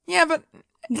 Yeah, but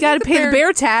you got to pay the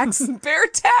bear tax. Bear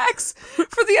tax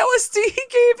for the LSD he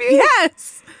gave you?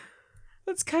 Yes.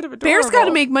 That's kind of adorable. Bears got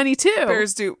to make money too.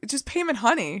 Bears do. Just pay him in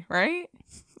honey, right?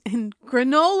 And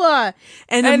granola.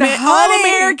 And honey.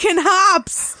 All-American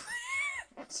hops.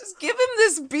 Just give him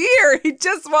this beer. He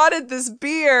just wanted this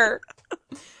beer.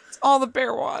 It's all the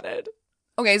bear wanted.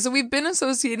 Okay, so we've been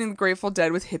associating the Grateful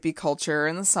Dead with hippie culture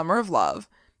and the summer of love.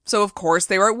 So, of course,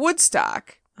 they were at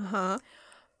Woodstock. Uh-huh.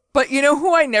 But you know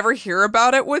who I never hear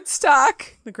about at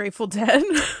Woodstock? The Grateful Dead.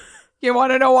 You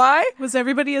want to know why? Was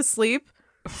everybody asleep?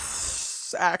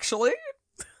 Actually.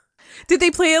 Did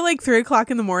they play at like 3 o'clock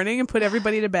in the morning and put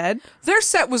everybody to bed? Their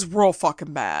set was real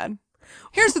fucking bad.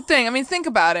 Here's the thing. I mean, think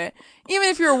about it. Even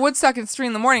if you're at Woodstock at 3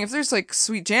 in the morning, if there's like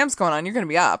sweet jams going on, you're going to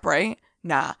be up, right?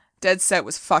 Nah. Dead set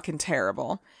was fucking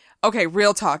terrible. Okay,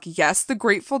 real talk. Yes, the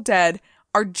Grateful Dead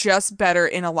are just better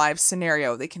in a live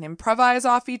scenario. They can improvise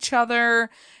off each other,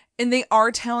 and they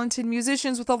are talented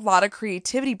musicians with a lot of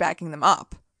creativity backing them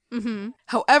up. Mm-hmm.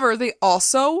 However, they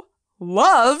also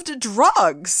loved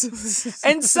drugs.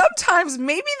 And sometimes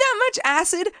maybe that much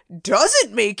acid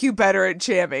doesn't make you better at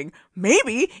jamming.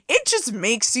 Maybe it just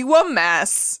makes you a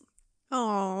mess.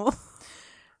 Oh.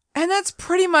 And that's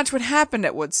pretty much what happened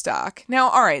at Woodstock. Now,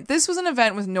 all right, this was an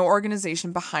event with no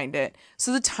organization behind it,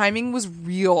 so the timing was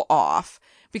real off.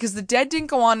 Because the Dead didn't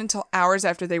go on until hours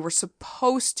after they were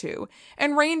supposed to.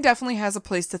 And rain definitely has a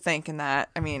place to thank in that.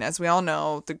 I mean, as we all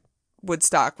know, the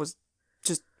Woodstock was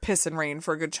just piss and rain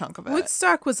for a good chunk of it.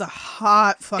 Woodstock was a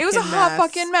hot fucking mess. It was a hot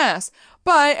fucking mess.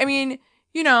 But, I mean,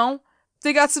 you know,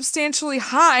 they got substantially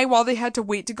high while they had to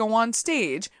wait to go on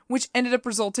stage, which ended up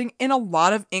resulting in a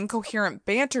lot of incoherent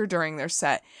banter during their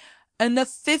set. And a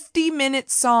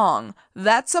 50-minute song,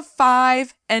 that's a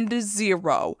 5 and a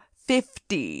 0.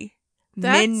 50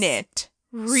 minute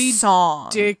song.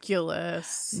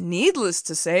 Ridiculous. Needless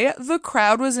to say, the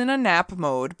crowd was in a nap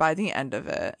mode by the end of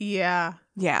it. Yeah.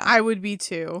 Yeah. I would be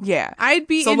too. Yeah. I'd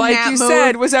be so in like nap you mode.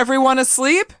 said, was everyone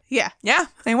asleep? Yeah. Yeah,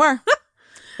 they were.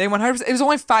 They 100%. It was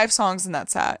only 5 songs in that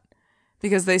set.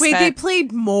 Because they Wait, they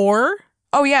played more?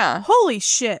 Oh, yeah. Holy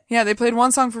shit. Yeah, they played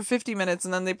one song for 50 minutes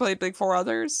and then they played like 4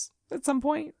 others at some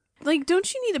point. Like,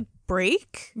 don't you need a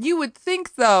break? You would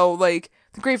think, though, like,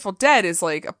 the Grateful Dead is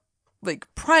like a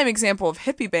prime example of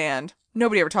hippie band.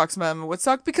 Nobody ever talks about them at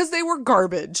Woodstock because they were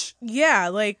garbage. Yeah,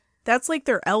 like, that's like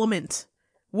their element.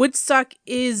 Woodstock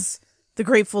is the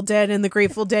Grateful Dead and the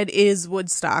Grateful Dead is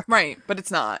Woodstock. Right, but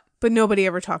it's not. But nobody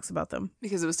ever talks about them.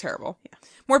 Because it was terrible. Yeah.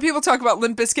 More people talk about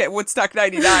Limp Bizkit at Woodstock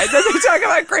 99 than they talk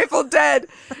about Grateful Dead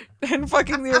and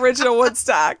fucking the original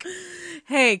Woodstock.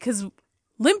 Hey, because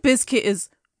Limp Bizkit is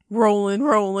rolling,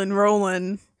 rolling,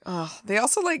 rolling. Oh, they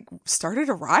also, like, started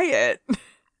a riot.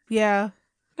 Yeah.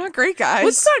 Not great, guys.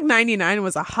 Woodstock 99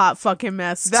 was a hot fucking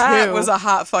mess, That was a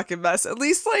hot fucking mess. At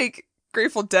least, like,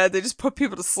 Grateful Dead, they just put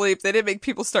people to sleep. They didn't make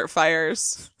people start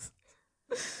fires.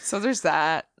 So there's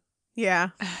that. Yeah.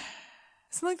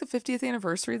 Isn't like the 50th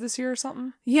anniversary this year or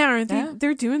something? Yeah, aren't they? Yeah.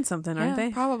 They're doing something, aren't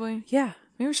they? Probably. Yeah.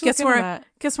 Maybe we should look into that.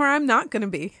 Guess where I'm not going to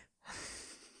be.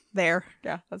 There.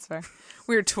 Yeah, that's fair.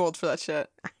 We were too old for that shit.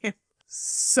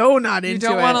 So not into it. You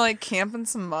don't want to like camp in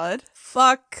some mud?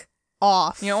 Fuck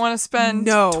off. You don't want to spend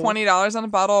 $20 on a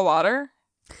bottle of water?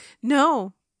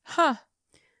 No. Huh.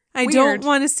 I don't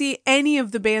want to see any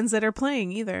of the bands that are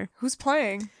playing either. Who's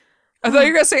playing? I thought you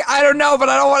were going to say, I don't know, but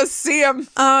I don't want to see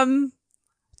him.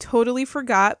 Totally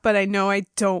forgot, but I know I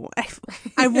don't.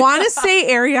 I want to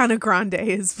say Ariana Grande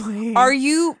is playing. Are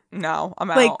you? No,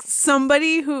 I'm out. Like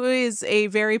somebody who is a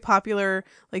very popular,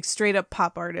 like straight up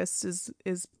pop artist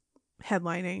is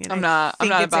headlining. And I'm not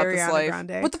about Ariana this life.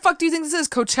 Grande. What the fuck do you think this is?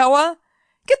 Coachella?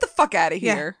 Get the fuck out of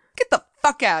here. Yeah. Get the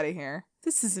fuck out of here.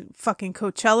 This isn't fucking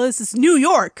Coachella. This is New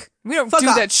York. We don't do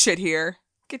that shit here.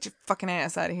 Get your fucking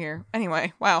ass out of here.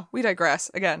 Anyway, wow, we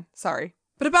digress. Again, sorry.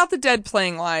 But about the Dead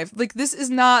playing live, like, this is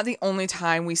not the only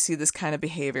time we see this kind of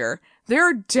behavior. There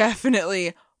are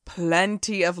definitely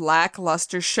plenty of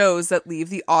lackluster shows that leave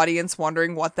the audience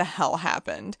wondering what the hell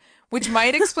happened, which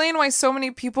might explain why so many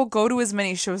people go to as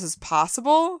many shows as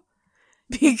possible.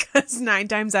 Because 9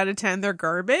 times out of 10 they're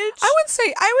garbage. I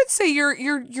would say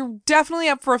you're definitely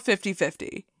up for a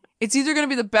 50-50. It's either going to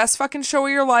be the best fucking show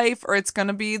of your life or it's going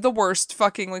to be the worst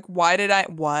fucking, like, what? Yeah,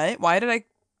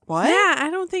 I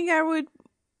don't think I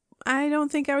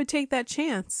would take that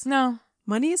chance. No.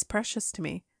 Money is precious to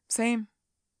me. Same.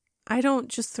 I don't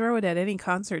just throw it at any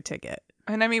concert ticket.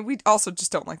 And I mean, we also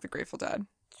just don't like the Grateful Dead.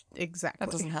 Exactly.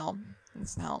 That doesn't help. It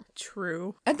doesn't help.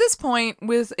 True. At this point,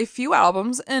 with a few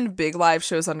albums and big live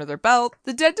shows under their belt,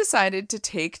 the Dead decided to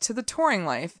take to the touring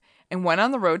life and went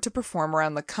on the road to perform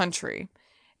around the country.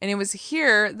 And it was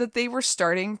here that they were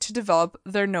starting to develop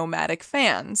their nomadic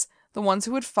fans, the ones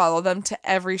who would follow them to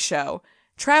every show.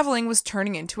 Traveling was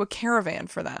turning into a caravan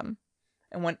for them.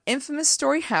 And one infamous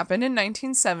story happened in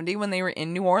 1970 when they were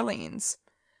in New Orleans.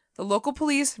 The local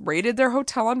police raided their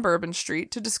hotel on Bourbon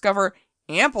Street to discover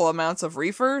ample amounts of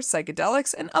reefer,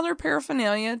 psychedelics, and other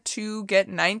paraphernalia to get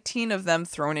 19 of them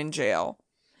thrown in jail,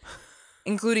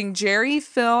 including Jerry,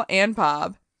 Phil, and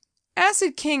Bob.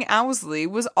 Acid King Owsley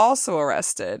was also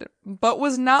arrested, but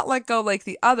was not let go like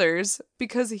the others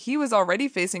because he was already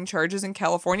facing charges in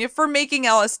California for making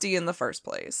LSD in the first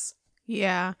place.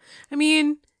 Yeah. I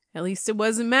mean, at least it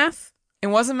wasn't meth. It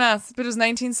wasn't meth, but it was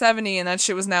 1970 and that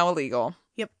shit was now illegal.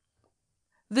 Yep.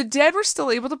 The Dead were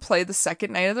still able to play the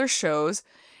second night of their shows,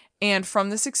 and from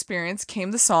this experience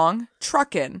came the song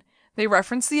Truckin'. They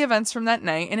reference the events from that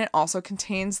night, and it also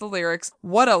contains the lyrics,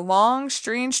 "What a long,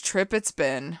 strange trip it's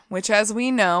been," which, as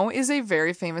we know, is a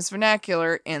very famous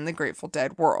vernacular in the Grateful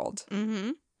Dead world.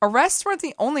 Mm-hmm. Arrests weren't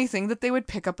the only thing that they would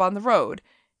pick up on the road.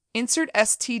 Insert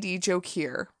STD joke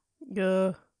here.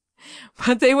 Ugh.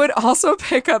 But they would also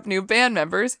pick up new band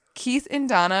members, Keith and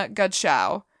Donna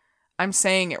Godshow. I'm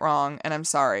saying it wrong, and I'm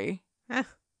sorry.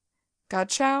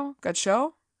 Godshow?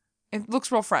 Godshow? It looks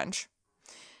real French.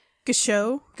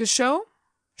 Gashow? Gashow?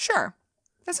 Sure.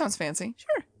 That sounds fancy.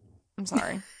 Sure. I'm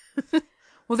sorry.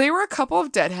 Well, they were a couple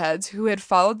of Deadheads who had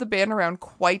followed the band around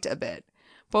quite a bit.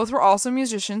 Both were also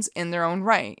musicians in their own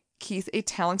right. Keith, a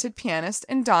talented pianist,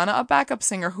 and Donna, a backup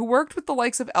singer who worked with the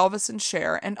likes of Elvis and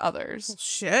Cher and others. Well,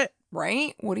 shit.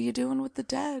 Right? What are you doing with the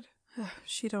Dead?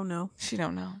 She don't know. She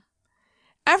don't know.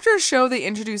 After a show, they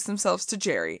introduced themselves to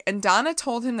Jerry, and Donna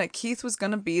told him that Keith was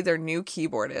going to be their new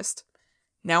keyboardist.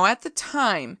 Now, at the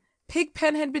time,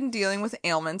 Pigpen had been dealing with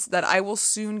ailments that I will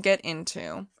soon get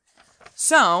into.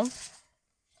 So,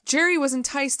 Jerry was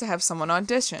enticed to have someone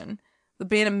audition. The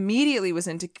band immediately was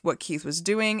into what Keith was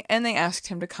doing, and they asked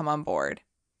him to come on board.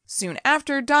 Soon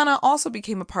after, Donna also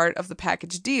became a part of the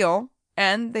package deal,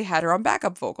 and they had her on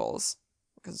backup vocals.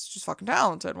 Because she's fucking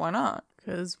talented, why not?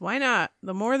 Because why not?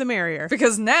 The more the merrier.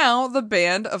 Because now the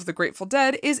band of the Grateful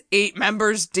Dead is 8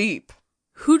 members deep.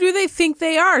 Who do they think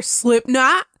they are?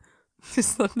 Slipknot? Does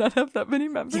Slipknot have that many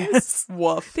members? Yes.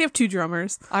 Woof. They have 2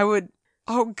 drummers.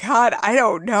 Oh God, I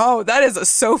don't know. That is a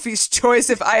Sophie's choice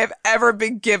if I have ever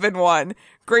been given one.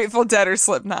 Grateful Dead or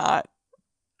Slipknot.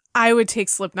 I would take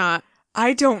Slipknot.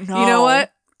 I don't know. You know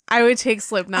what? I would take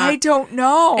Slipknot. I don't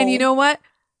know. And you know what?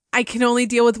 I can only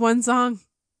deal with one song.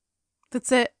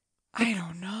 That's it. I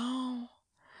don't know.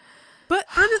 But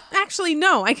actually,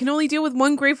 no. I can only deal with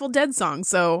one Grateful Dead song,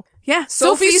 so... Yeah,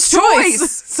 Sophie's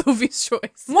choice. Sophie's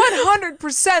choice.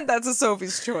 100% that's a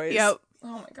Sophie's choice. Yep.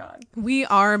 Oh my God. We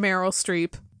are Meryl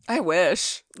Streep. I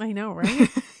wish. I know, right?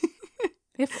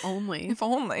 If only. If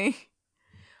only.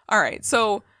 All right,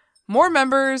 so more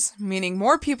members, meaning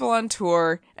more people on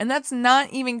tour, and that's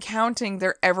not even counting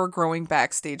their ever-growing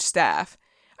backstage staff.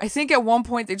 I think at one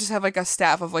point they just have like a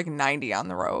staff of like 90 on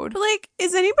the road. But like,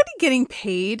 is anybody getting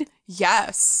paid?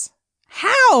 Yes.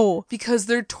 How? Because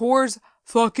their tours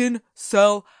fucking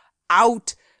sell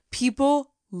out.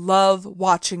 People love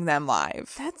watching them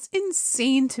live. That's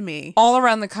insane to me. All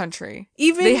around the country.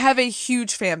 They have a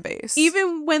huge fan base.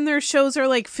 Even when their shows are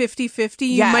like 50-50,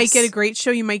 you might get a great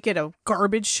show, you might get a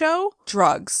garbage show.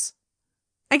 Drugs.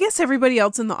 I guess everybody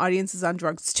else in the audience is on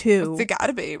drugs too. They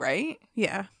gotta be, right?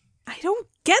 Yeah. I don't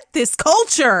get this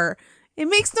culture. It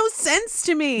makes no sense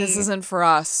to me. This isn't for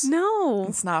us. No.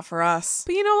 It's not for us.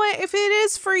 But you know what? If it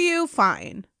is for you,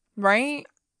 fine. Right?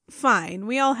 Fine.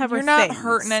 We all have our things. things. You're not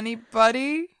hurting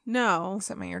anybody. No.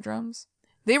 Except my eardrums.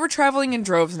 They were traveling in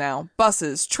droves now.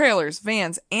 Buses, trailers,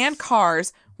 vans, and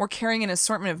cars were carrying an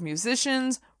assortment of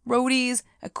musicians, roadies,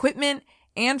 equipment,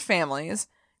 and families.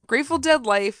 Grateful Dead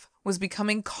life was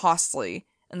becoming costly,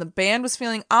 and the band was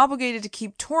feeling obligated to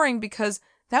keep touring because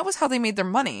that was how they made their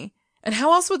money. And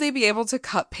how else would they be able to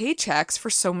cut paychecks for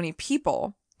so many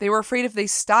people? They were afraid if they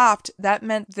stopped, that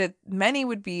meant that many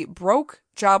would be broke,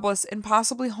 jobless, and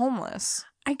possibly homeless.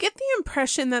 I get the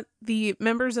impression that the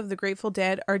members of the Grateful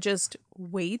Dead are just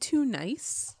way too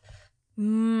nice.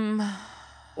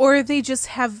 Or they just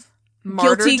have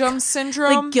martyrdom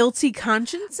syndrome, like guilty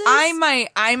consciences. I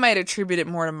might attribute it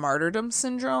more to martyrdom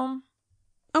syndrome.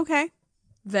 Okay.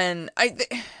 I'm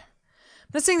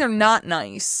not saying they're not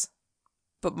nice,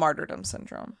 but martyrdom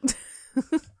syndrome.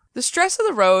 The stress of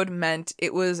the road meant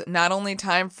it was not only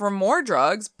time for more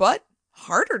drugs, but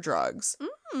harder drugs.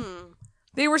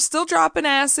 They were still dropping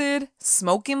acid,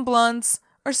 smoking blunts,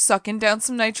 or sucking down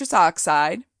some nitrous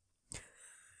oxide.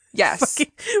 Yes. Were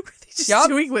they just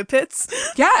doing whippets?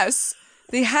 Yes.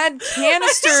 They had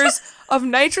canisters of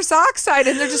nitrous oxide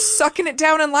and they're just sucking it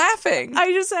down and laughing.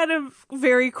 I just had a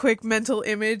very quick mental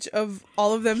image of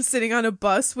all of them sitting on a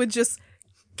bus with just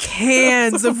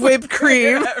cans of whipped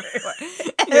cream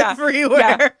everywhere.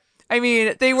 Yeah. I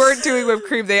mean, they weren't doing whipped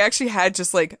cream. They actually had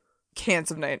just like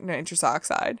cans of nitrous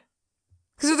oxide.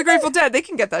 Because they're the Grateful Dead. They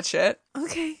can get that shit.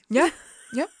 Okay. Yeah.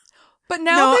 Yep. But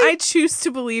now I choose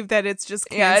to believe that it's just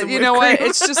cans of whipped know cream. what?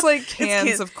 It's just like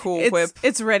cans of Cool Whip.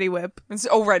 It's Ready Whip.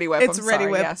 Ready Whip. It's Ready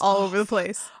Whip all over the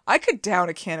place. I could down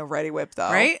a can of Ready Whip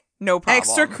though. Right? No problem.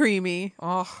 Extra creamy.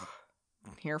 Oh,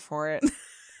 I'm here for it.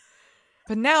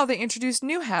 But now they introduced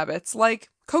new habits like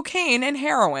cocaine and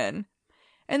heroin.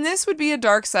 And this would be a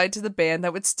dark side to the band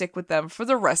that would stick with them for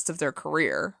the rest of their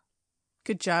career.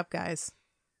 Good job, guys.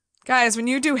 Guys, when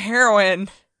you do heroin,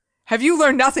 have you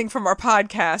learned nothing from our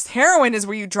podcast? Heroin is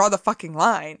where you draw the fucking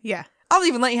line. Yeah. I'll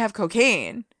even let you have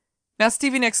cocaine. Not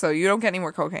Stevie Nicks, though. You don't get any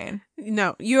more cocaine.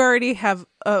 No, you already have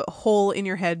a hole in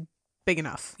your head big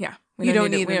enough. Yeah. You don't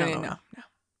need another one. No.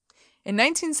 In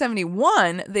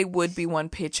 1971, they would be one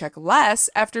paycheck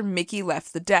less after Mickey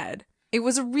left the Dead. It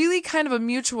was really kind of a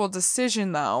mutual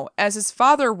decision, though, as his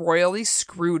father royally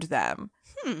screwed them.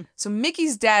 So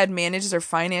Mickey's dad managed their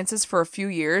finances for a few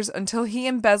years until he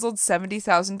embezzled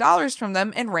 $70,000 from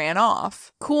them and ran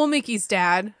off. Cool Mickey's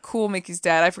dad. Cool Mickey's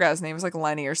dad. I forgot his name. It was like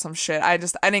Lenny or some shit. I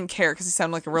didn't care because he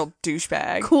sounded like a real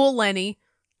douchebag. Cool Lenny.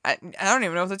 I don't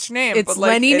even know if that's your name. It's but like,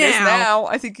 Lenny it now. is now.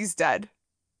 I think he's dead.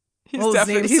 He's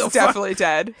definitely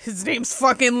dead. His name's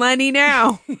fucking Lenny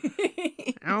now.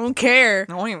 I don't care.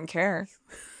 I don't even care.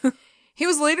 He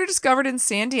was later discovered in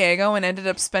San Diego and ended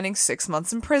up spending 6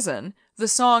 months in prison. The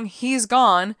song He's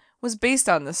Gone was based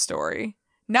on this story.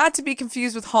 Not to be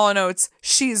confused with Hall & Oates'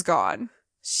 She's Gone.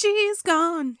 She's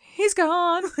gone. He's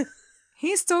gone.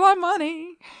 He stole our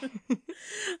money.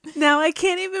 Now I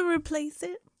can't even replace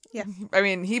it. Yeah. I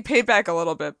mean, he paid back a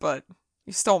little bit, but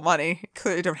you stole money.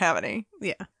 Clearly don't have any.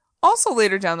 Yeah. Also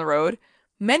later down the road,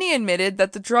 many admitted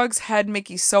that the drugs had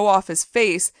Mickey so off his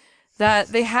face that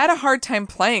they had a hard time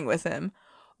playing with him.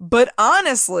 But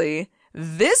honestly,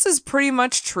 this is pretty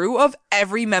much true of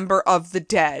every member of the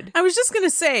Dead. I was just going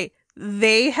to say,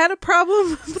 they had a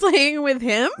problem playing with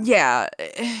him? Yeah.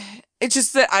 It's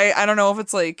just that I don't know if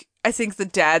it's like, I think the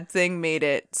dad thing made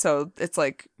it so it's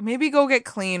like, maybe go get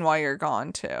clean while you're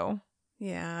gone too.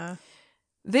 Yeah.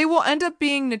 They will end up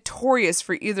being notorious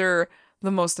for either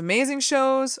the most amazing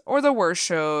shows or the worst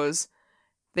shows.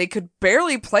 They could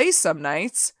barely play some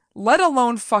nights, let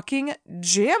alone fucking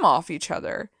jam off each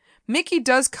other. Mickey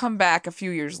does come back a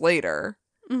few years later.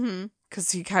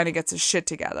 Because he kind of gets his shit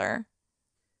together.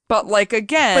 But like,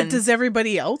 again... But does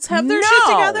everybody else have their shit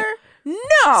together?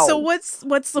 No. So what's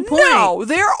the point? No,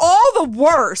 they're all the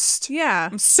worst. Yeah.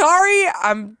 I'm sorry,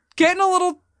 I'm getting a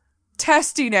little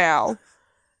testy now.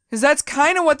 Because that's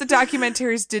kind of what the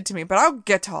documentaries did to me. But I'll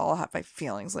get to all have my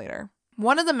feelings later.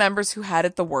 One of the members who had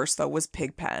it the worst, though, was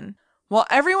Pigpen. While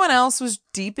everyone else was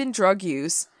deep in drug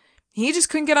use, he just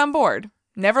couldn't get on board.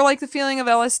 Never liked the feeling of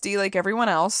LSD like everyone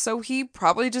else, so he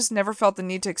probably just never felt the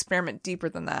need to experiment deeper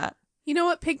than that. You know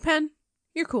what, Pigpen?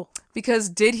 You're cool. Because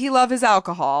did he love his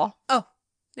alcohol? Oh.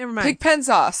 Never mind. Pigpen's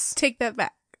us. Take that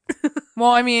back.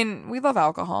 Well, I mean, we love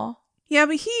alcohol. Yeah,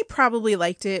 but he probably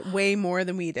liked it way more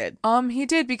than we did. He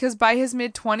did, because by his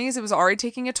mid-20s, it was already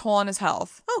taking a toll on his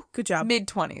health. Oh, good job.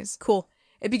 Mid-20s. Cool.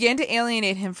 It began to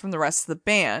alienate him from the rest of the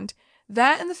band.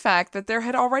 That and the fact that there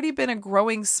had already been a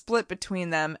growing split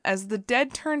between them as the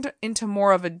Dead turned into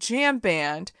more of a jam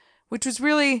band, which was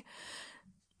really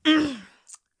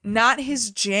not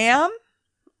his jam.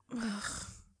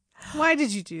 Why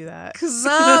did you do that? 'Cause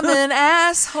I'm an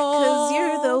asshole. 'Cause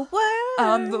you're the worst.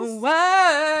 I'm the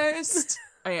worst.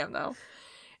 I am, though.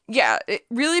 Yeah,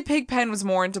 Pigpen was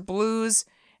more into blues,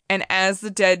 and as the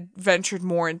Dead ventured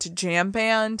more into jam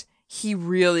band, he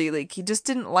really, he just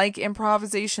didn't like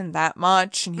improvisation that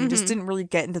much, and he just didn't really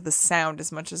get into the sound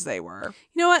as much as they were.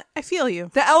 You know what? I feel you.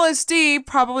 The LSD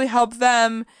probably helped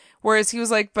them, whereas he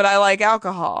was like, but I like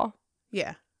alcohol.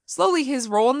 Yeah. Slowly, his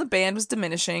role in the band was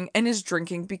diminishing, and his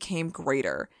drinking became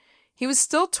greater. He was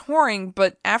still touring,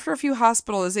 but after a few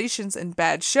hospitalizations and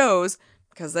bad shows,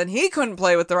 because then he couldn't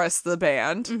play with the rest of the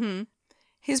band,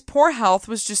 his poor health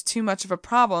was just too much of a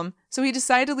problem, so he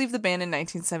decided to leave the band in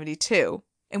 1972.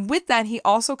 And with that, he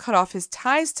also cut off his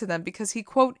ties to them because he,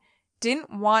 quote,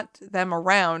 didn't want them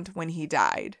around when he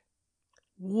died.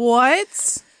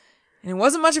 What? And it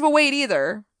wasn't much of a wait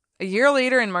either. A year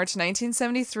later, in March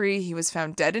 1973, he was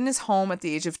found dead in his home at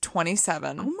the age of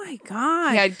 27. Oh my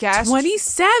God. He had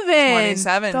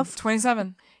 27.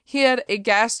 27. He had a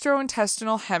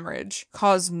gastrointestinal hemorrhage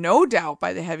caused no doubt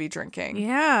by the heavy drinking.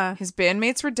 Yeah. His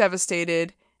bandmates were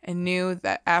devastated and knew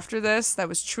that after this, that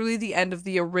was truly the end of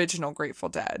the original Grateful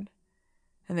Dead.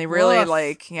 And they really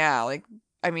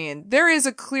I mean, there is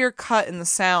a clear cut in the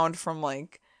sound from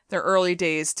their early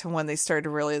days to when they started to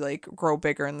really grow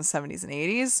bigger in the 70s and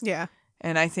 80s. Yeah.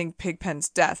 And I think Pigpen's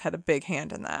death had a big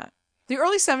hand in that. The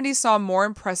early 70s saw more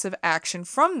impressive action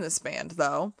from this band,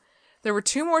 though. There were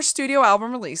 2 more studio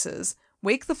album releases,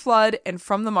 Wake the Flood and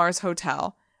From the Mars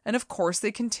Hotel, and of course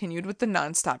they continued with the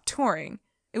non-stop touring.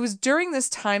 It was during this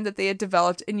time that they had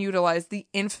developed and utilized the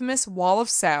infamous wall of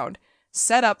sound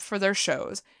set up for their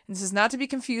shows. And this is not to be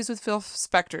confused with Phil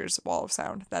Spector's wall of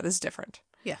sound. That is different.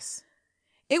 Yes.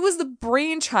 It was the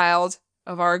brainchild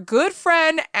of our good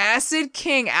friend Acid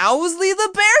King Owsley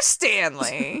the Bear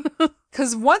Stanley.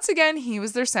 Because once again, he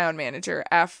was their sound manager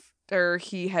after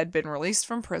he had been released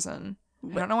from prison.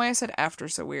 I don't know why I said after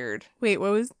so weird. Wait,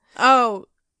 what was... Oh,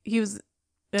 he was...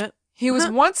 He was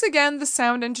once again the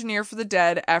sound engineer for the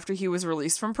Dead after he was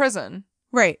released from prison.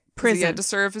 Right, prison. He had to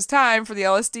serve his time for the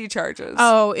LSD charges.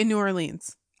 Oh, in New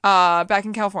Orleans. Back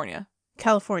in California.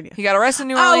 He got arrested in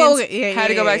New Orleans. Okay. Yeah, had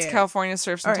to go back to California,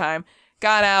 serve some time.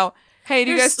 Got out. Hey,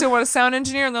 do you guys still want a sound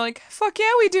engineer? And they're like, fuck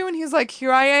yeah, we do. And he's like,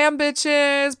 here I am,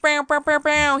 bitches. Bow, bow, bow,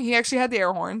 bow. He actually had the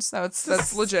air horns.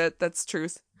 That's legit. That's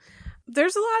truth.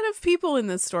 There's a lot of people in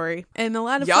this story and a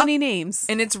lot of funny names.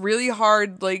 And it's really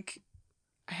hard. I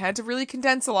had to really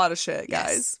condense a lot of shit,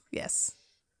 guys. Yes.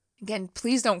 Again,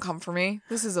 please don't come for me.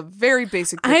 This is a very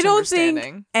basic bitch I don't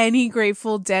understanding. think any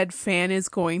Grateful Dead fan is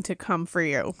going to come for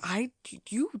you.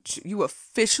 You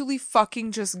officially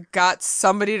fucking just got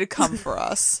somebody to come for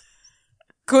us.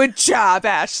 Good job,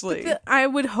 Ashley. I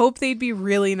would hope they'd be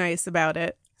really nice about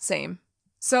it. Same.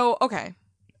 So, okay.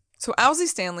 So Owsley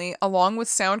Stanley, along with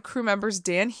sound crew members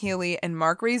Dan Healy and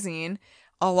Mark Razine,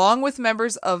 along with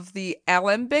members of the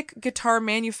Alembic guitar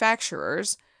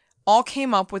manufacturers, all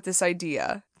came up with this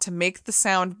idea to make the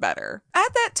sound better.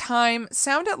 At that time,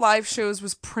 sound at live shows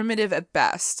was primitive at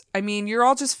best. I mean, you're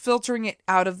all just filtering it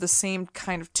out of the same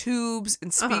kind of tubes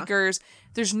and speakers.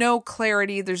 There's no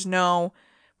clarity. There's no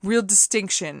real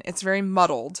distinction. It's very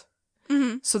muddled.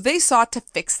 Mm-hmm. So they sought to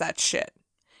fix that shit.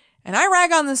 And I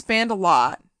rag on this band a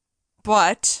lot,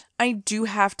 but I do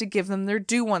have to give them their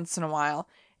due once in a while.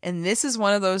 And this is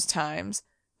one of those times.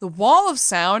 The wall of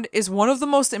sound is one of the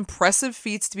most impressive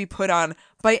feats to be put on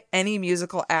by any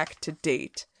musical act to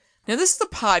date. Now, this is a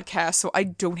podcast, so I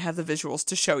don't have the visuals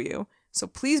to show you. So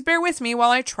please bear with me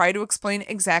while I try to explain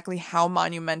exactly how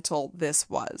monumental this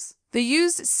was. They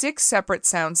used 6 separate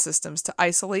sound systems to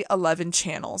isolate 11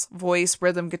 channels. Voice,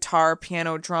 rhythm, guitar,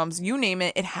 piano, drums, you name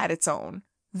it, it had its own.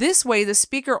 This way, the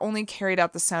speaker only carried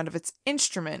out the sound of its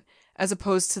instrument, as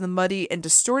opposed to the muddy and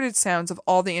distorted sounds of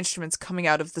all the instruments coming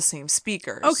out of the same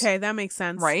speakers. Okay, that makes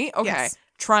sense. Right? Okay. Yes.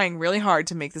 Trying really hard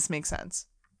to make this make sense.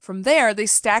 From there, they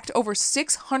stacked over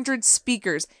 600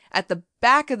 speakers at the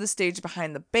back of the stage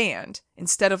behind the band,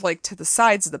 instead of to the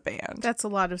sides of the band. That's a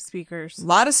lot of speakers. A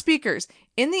lot of speakers.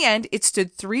 In the end, it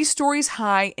stood 3 stories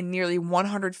high and nearly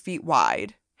 100 feet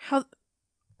wide. How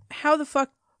the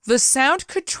fuck? The sound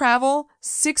could travel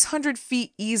 600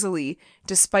 feet easily,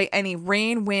 despite any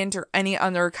rain, wind, or any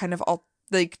other kind of,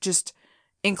 just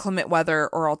inclement weather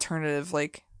or alternative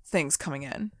like things coming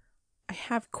in. I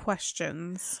have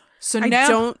questions. So I now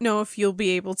don't know if you'll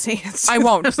be able to answer. I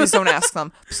won't. Please don't ask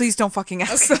them. Please don't fucking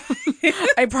ask them.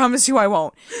 I promise you I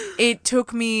won't. It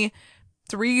took me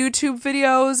 3 YouTube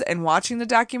videos and watching the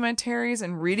documentaries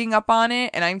and reading up on it,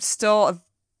 and I'm still a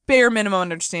bare minimum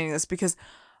understanding this because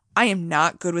I am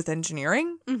not good with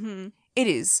engineering. Mm-hmm. It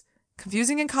is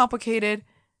confusing and complicated.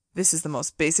 This is the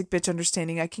most basic bitch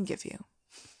understanding I can give you.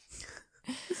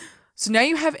 So now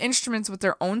you have instruments with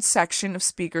their own section of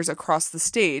speakers across the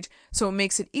stage, so it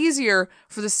makes it easier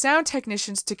for the sound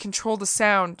technicians to control the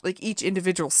sound, like each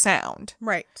individual sound.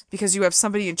 Right. Because you have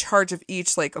somebody in charge of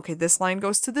each, like, okay, this line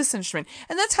goes to this instrument.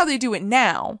 And that's how they do it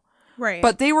now. Right.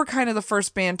 But they were kind of the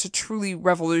first band to truly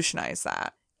revolutionize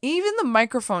that. Even the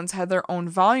microphones had their own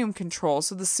volume control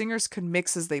so the singers could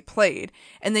mix as they played.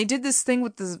 And they did this thing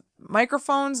with the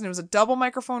microphones, and it was a double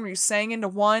microphone where you sang into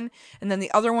one, and then the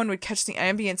other one would catch the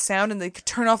ambient sound, and they could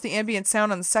turn off the ambient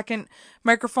sound on the second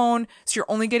microphone, so you're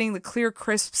only getting the clear,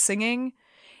 crisp singing.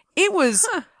 It was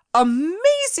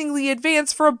amazingly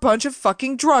advanced for a bunch of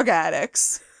fucking drug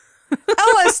addicts.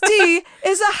 LSD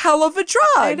is a hell of a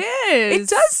drug. It is.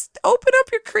 It does open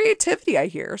up your creativity, I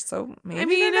hear. So maybe I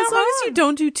mean, they're as not long as you wrong.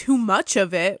 don't do too much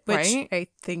of it, which Right? I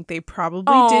think they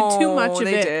probably did too much of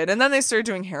they it. did. And then they started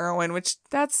doing heroin, which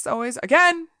that's always,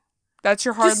 again, that's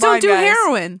your hard Just line, don't do guys.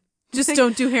 heroin. Just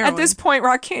don't do heroin. At this point,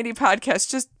 Rock Candy Podcast,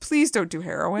 just please don't do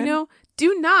heroin. You know,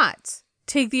 do not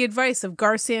take the advice of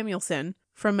Gar Samuelson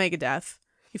from Megadeth.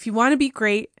 If you want to be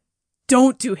great,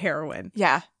 don't do heroin.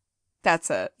 Yeah, that's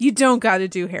it. You don't got to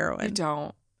do heroin. You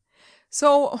don't.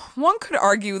 So one could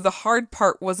argue the hard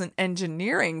part wasn't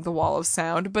engineering the wall of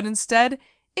sound, but instead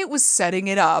it was setting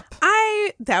it up.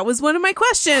 That was one of my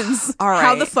questions. All right.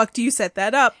 How the fuck do you set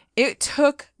that up? It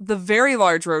took the very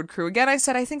large road crew. Again, I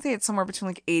said I think they had somewhere between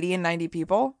like 80 and 90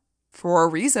 people for a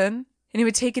reason. And it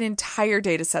would take an entire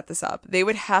day to set this up. They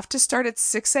would have to start at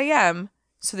 6 a.m.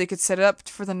 so they could set it up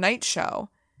for the night show.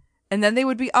 And then they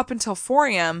would be up until 4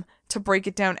 a.m. to break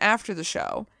it down after the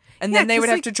show. And then they would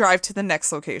have to drive to the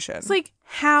next location. It's like,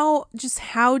 how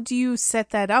do you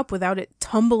set that up without it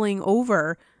tumbling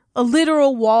over a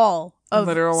literal wall of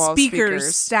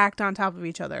speakers stacked on top of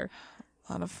each other?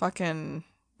 A lot of fucking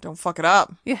don't fuck it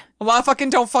up. Yeah. A lot of fucking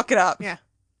don't fuck it up. Yeah.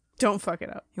 Don't fuck it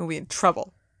up. You'll be in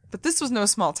trouble. But this was no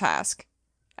small task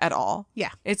at all.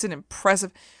 Yeah. It's an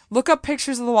impressive... Look up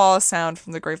pictures of the Wall of Sound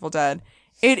from the Grateful Dead.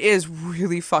 It is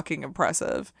really fucking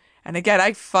impressive. And again,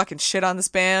 I fucking shit on this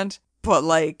band, but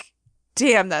like,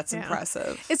 damn, that's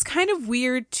impressive. It's kind of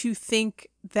weird to think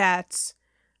that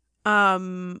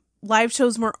live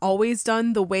shows weren't always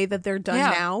done the way that they're done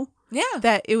now. Yeah.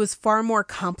 That it was far more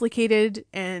complicated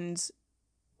and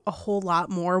a whole lot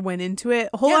more went into it.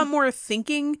 A whole lot more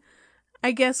thinking,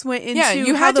 I guess, went into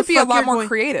you had to be a lot more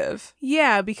creative.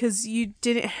 Yeah, because you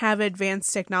didn't have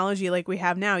advanced technology like we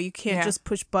have now. You can't just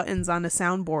push buttons on a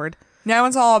soundboard. Now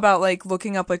it's all about like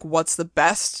looking up like what's the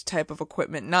best type of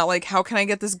equipment, not like how can I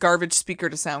get this garbage speaker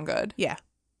to sound good. Yeah.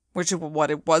 Which is what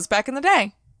it was back in the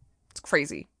day. It's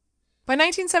crazy. By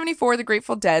 1974, the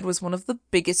Grateful Dead was one of the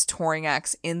biggest touring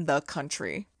acts in the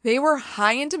country. They were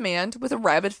high in demand with a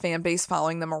rabid fan base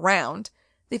following them around.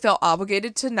 They felt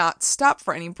obligated to not stop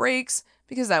for any breaks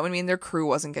because that would mean their crew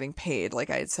wasn't getting paid, like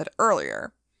I had said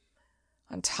earlier.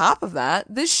 On top of that,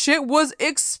 this shit was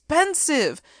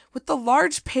expensive. With the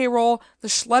large payroll, the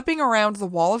schlepping around the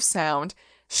Wall of Sound,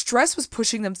 stress was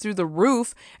pushing them through the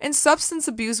roof, and substance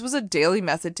abuse was a daily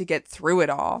method to get through it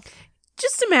all.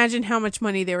 Just imagine how much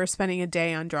money they were spending a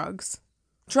day on drugs.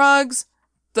 Drugs,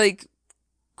 like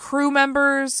crew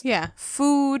members, Yeah.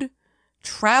 food,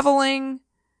 traveling.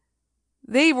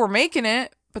 They were making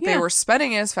it, but they were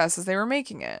spending it as fast as they were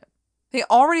making it. They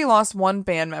already lost one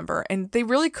band member, and they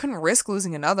really couldn't risk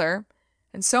losing another.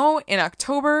 And so, in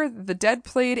October, the Dead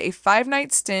played a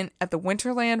 5-night stint at the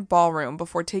Winterland Ballroom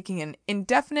before taking an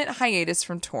indefinite hiatus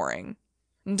from touring.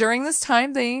 And during this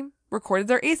time, they recorded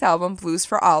their 8th album, Blues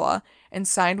for Allah, and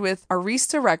signed with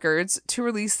Arista Records to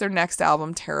release their next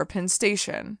album, Terrapin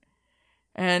Station.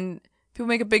 And people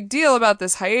make a big deal about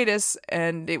this hiatus,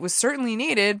 and it was certainly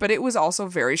needed, but it was also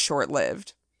very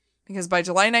short-lived. Because by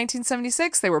July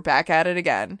 1976, they were back at it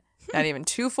again. Not even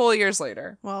 2 full years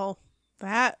later. Well,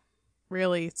 that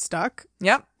really stuck.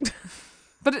 Yep.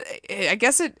 But I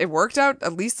guess it worked out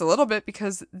at least a little bit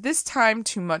because this time,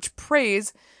 to much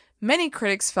praise, many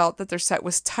critics felt that their set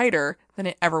was tighter than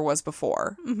it ever was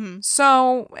before. Mm-hmm.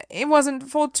 So it wasn't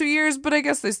full 2 years, but I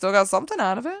guess they still got something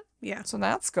out of it. Yeah. So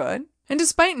that's good. And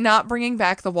despite not bringing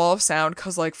back the Wall of Sound,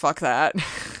 because like, fuck that,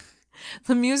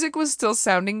 the music was still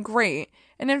sounding great.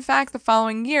 And in fact, the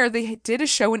following year, they did a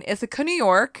show in Ithaca, New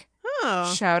York.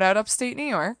 Oh. Shout out upstate New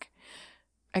York.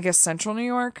 I guess central New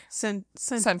York?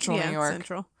 Central New York.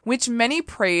 Central. Which many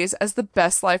praise as the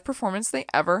best live performance they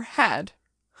ever had.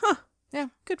 Huh. Yeah.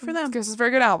 Good for them. Because it's a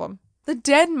very good album. The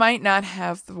Dead might not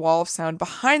have the wall of sound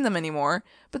behind them anymore,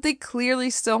 but they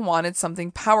clearly still wanted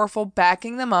something powerful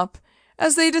backing them up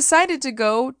as they decided to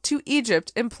go to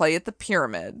Egypt and play at the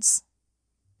pyramids.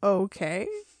 Okay.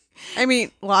 I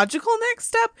mean, logical next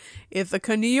step.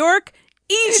 Ithaca, New York,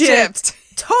 Egypt.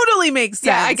 Totally makes sense.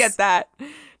 Yeah, I get that.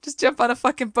 Just jump on a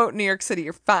fucking boat in New York City.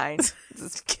 You're fine.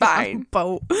 It's fine.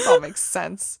 Boat. It all makes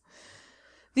sense.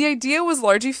 The idea was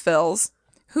largely Phil's,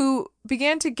 who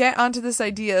began to get onto this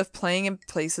idea of playing in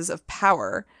places of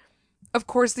power. Of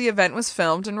course, the event was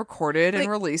filmed and recorded and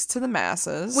released to the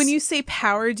masses. When you say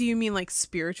power, do you mean like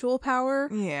spiritual power?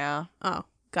 Yeah. Oh,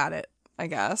 got it. I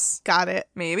guess. Got it.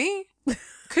 Maybe.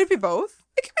 Could it be both?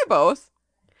 It could be both.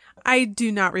 I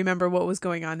do not remember what was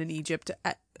going on in Egypt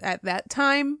at that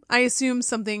time. I assume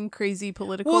something crazy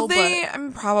political.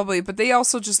 Well, probably, but they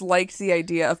also just liked the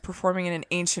idea of performing in an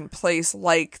ancient place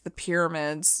like the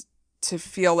pyramids to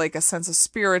feel like a sense of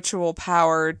spiritual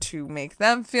power to make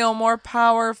them feel more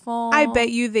powerful. I bet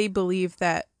you they believe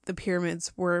that the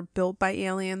pyramids were built by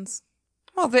aliens.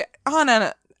 Well, they on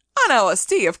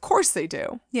LSD, of course they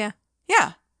do. Yeah.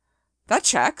 Yeah. That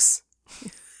checks.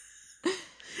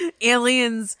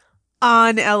 Aliens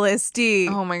on LSD.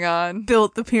 Oh my god.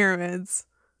 Built the pyramids.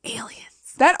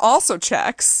 Aliens. That also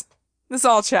checks. This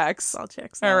all checks. All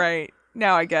checks. All right.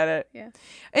 Now I get it. Yeah.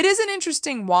 It is an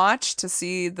interesting watch to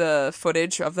see the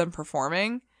footage of them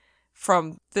performing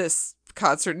from this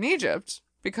concert in Egypt,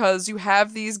 because you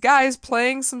have these guys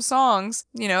playing some songs,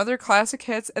 you know, they're classic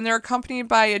hits, and they're accompanied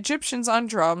by Egyptians on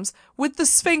drums with the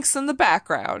Sphinx in the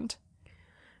background.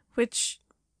 Which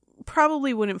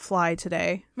probably wouldn't fly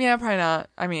today. Yeah, probably not.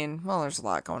 I mean, well, there's a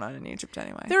lot going on in Egypt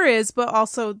anyway. There is, but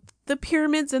also the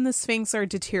pyramids and the Sphinx are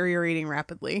deteriorating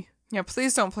rapidly. Yeah,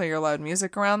 please don't play your loud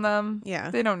music around them.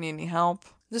 Yeah. They don't need any help.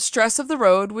 The stress of the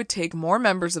road would take more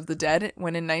members of the Dead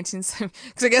when in 1970...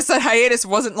 Because I guess that hiatus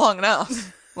wasn't long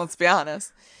enough. Let's be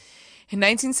honest. In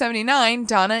 1979,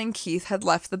 Donna and Keith had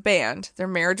left the band. Their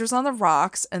marriage was on the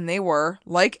rocks, and they were,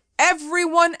 like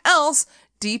everyone else,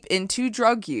 deep into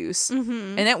drug use.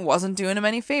 Mm-hmm. And it wasn't doing him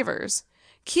any favors.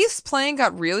 Keith's playing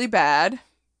got really bad.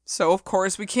 So, of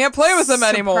course, we can't play with him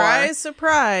anymore. Surprise,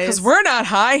 surprise. Because we're not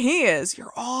high, he is.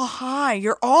 You're all high.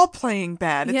 You're all playing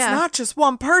bad. It's not just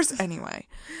one person. Anyway.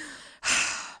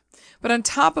 But on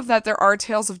top of that, there are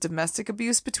tales of domestic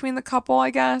abuse between the couple, I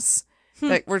guess.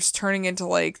 That were just turning into,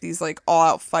 like, these, like,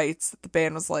 all-out fights that the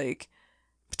band was, like,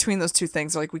 between those two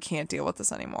things, they're like, we can't deal with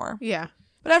this anymore. Yeah.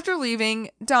 But after leaving,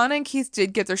 Donna and Keith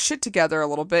did get their shit together a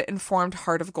little bit and formed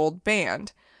Heart of Gold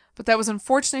Band. But that was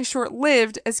unfortunately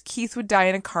short-lived, as Keith would die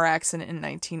in a car accident in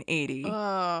 1980.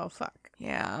 Oh, fuck.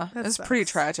 Yeah, That it's sucks. pretty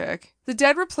tragic. The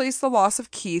Dead replaced the loss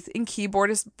of Keith in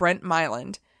keyboardist Brent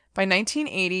Myland. By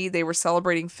 1980, they were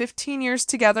celebrating 15 years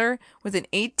together with an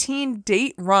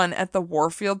 18-date run at the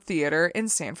Warfield Theater in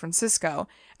San Francisco.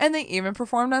 And they even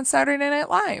performed on Saturday Night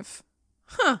Live.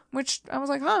 Huh. Which, I was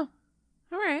like, huh.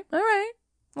 All right. All right.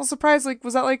 A little surprised, like,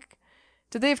 was that like,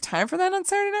 did they have time for that on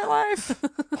Saturday Night Live?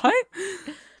 What?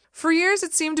 For years,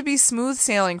 it seemed to be smooth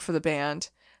sailing for the band.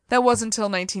 That was until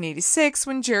 1986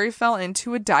 when Jerry fell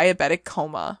into a diabetic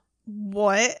coma.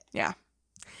 What? Yeah.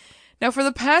 Now, for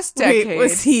the past decade... Wait,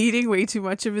 was he eating way too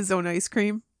much of his own ice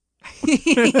cream?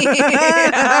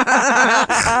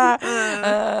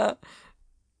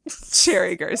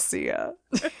 Cherry Garcia.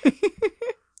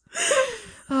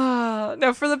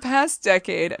 Now, for the past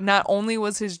decade, not only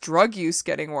was his drug use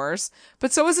getting worse,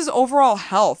 but so was his overall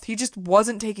health. He just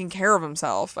wasn't taking care of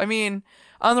himself. I mean,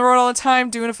 on the road all the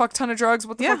time, doing a fuck ton of drugs,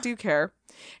 what the fuck do you care?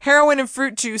 Heroin and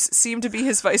fruit juice seem to be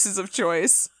his vices of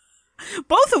choice.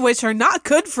 Both of which are not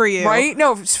good for you. Right?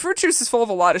 No, fruit juice is full of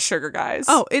a lot of sugar, guys.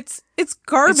 Oh, it's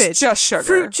garbage. It's just sugar.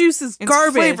 Fruit juice is garbage.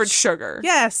 It's flavored sugar.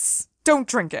 Yes. Don't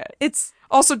drink it. It's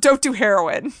also, don't do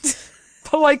heroin.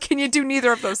 But, like, can you do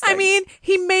neither of those things? I mean,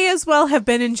 he may as well have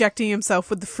been injecting himself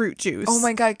with the fruit juice. Oh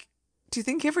my god. Do you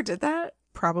think he ever did that?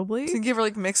 Probably. Do you think he ever,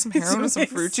 like, mix some heroin with some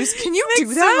fruit juice? Can you do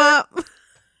Mix that? them up.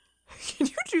 Can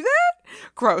you do that?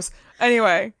 Gross.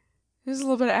 Anyway, here's a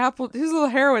little bit of apple. Here's a little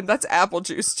heroin. That's apple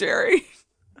juice, Jerry.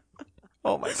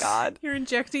 Oh my god. You're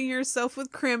injecting yourself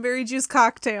with cranberry juice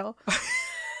cocktail.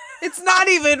 It's not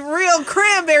even real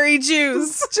cranberry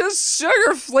juice. It's just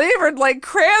sugar flavored like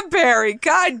cranberry.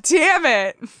 God damn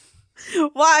it.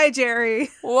 Why, Jerry?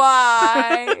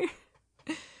 Why?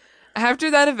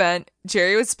 After that event,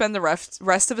 Jerry would spend the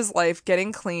rest of his life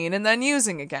getting clean and then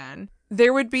using again.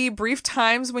 There would be brief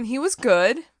times when he was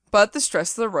good, But the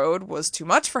stress of the road was too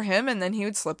much for him, and then he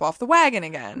would slip off the wagon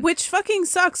again. Which fucking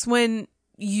sucks when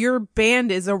your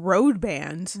band is a road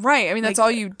band. Right. I mean, that's all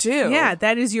you do. Yeah,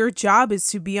 that is your job, is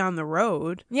to be on the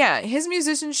road. Yeah, his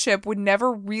musicianship would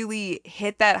never really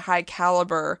hit that high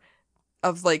caliber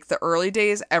of like the early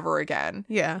days ever again.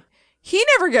 Yeah. He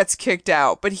never gets kicked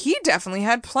out, but he definitely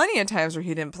had plenty of times where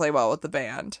he didn't play well with the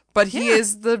band. But he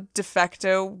is the de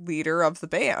facto leader of the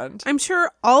band. I'm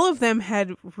sure all of them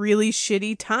had really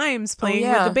shitty times playing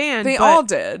with the band. They all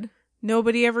did.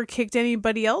 Nobody ever kicked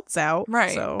anybody else out.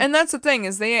 Right. So. And that's the thing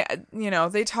is they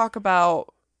talk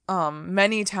about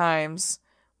many times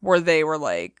where they were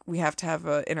like, we have to have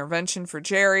an intervention for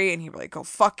Jerry. And he was like, go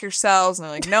fuck yourselves. And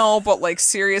they're like, no, but like,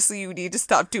 seriously, you need to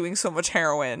stop doing so much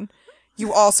heroin.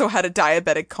 You also had a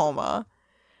diabetic coma.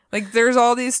 Like, there's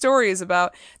all these stories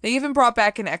about, they even brought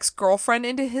back an ex-girlfriend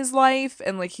into his life,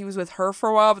 and like, he was with her for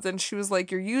a while, but then she was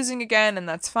like, you're using again, and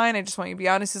that's fine, I just want you to be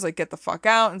honest. He's like, get the fuck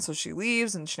out, and so she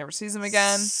leaves, and she never sees him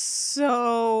again.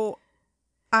 So,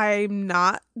 I'm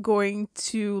not going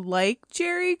to like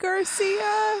Jerry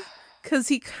Garcia, because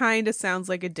he kind of sounds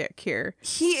like a dick here.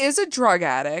 He is a drug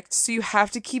addict, so you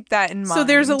have to keep that in mind. So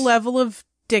there's a level of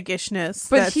dickishness,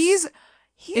 but he's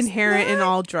inherent in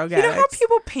all drug addicts. You know how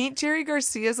people paint Jerry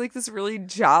Garcia as like this really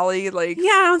jolly, like... Yeah,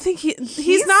 I don't think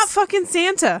he's not fucking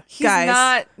Santa,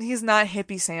 guys. He's not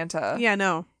hippie Santa. Yeah,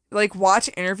 no. Like, watch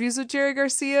interviews with Jerry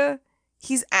Garcia.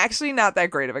 He's actually not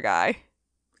that great of a guy.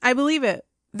 I believe it.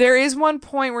 There is one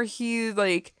point where he,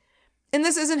 like... And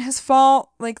this isn't his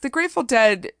fault. Like, the Grateful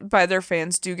Dead, by their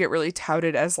fans, do get really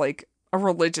touted as, like, a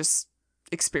religious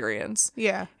experience.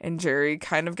 Yeah. And Jerry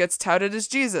kind of gets touted as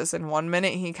Jesus. And 1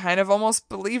 minute he kind of almost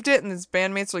believed it, and his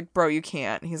bandmates were like, bro, you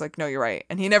can't. And he's like, no, you're right.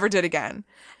 And he never did again.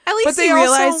 At least he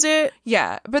realized it.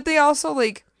 Yeah. But they also,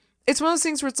 like, it's one of those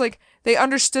things where it's like, they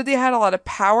understood they had a lot of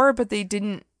power, but they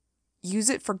didn't use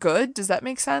it for good. Does that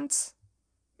make sense?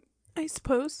 I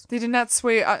suppose. They did not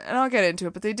sway, and I'll get into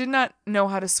it, but they did not know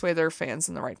how to sway their fans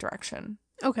in the right direction.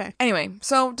 Okay. Anyway,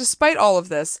 so despite all of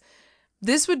this,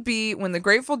 this would be when the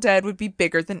Grateful Dead would be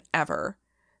bigger than ever.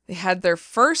 They had their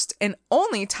first and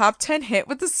only top 10 hit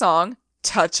with the song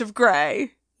Touch of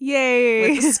Grey. Yay.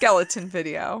 With the skeleton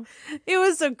video. It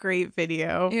was a great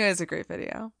video. It was a great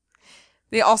video.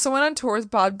 They also went on tour with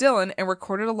Bob Dylan and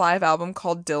recorded a live album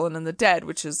called Dylan and the Dead,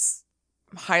 which is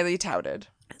highly touted.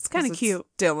 It's kind of cute.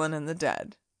 Dylan and the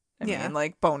Dead. I mean,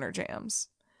 like boner jams.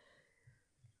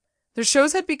 Their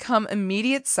shows had become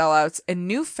immediate sellouts, and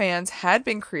new fans had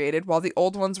been created while the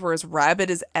old ones were as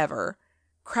rabid as ever.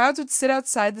 Crowds would sit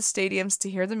outside the stadiums to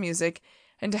hear the music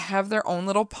and to have their own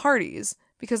little parties,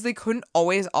 because they couldn't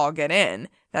always all get in.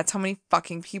 That's how many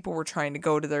fucking people were trying to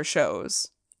go to their shows.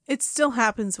 It still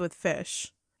happens with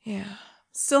Fish. Yeah.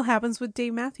 Still happens with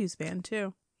Dave Matthews Band,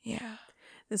 too. Yeah.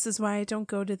 This is why I don't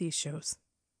go to these shows.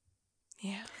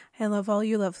 Yeah. I love all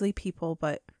you lovely people,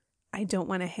 but I don't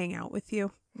want to hang out with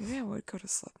you. Maybe I would go to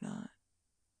Slipknot.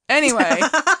 Anyway,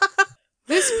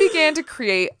 this began to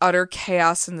create utter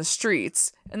chaos in the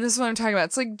streets. And this is what I'm talking about.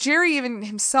 It's like Jerry even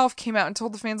himself came out and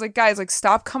told the fans, like, guys, like,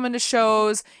 stop coming to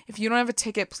shows. If you don't have a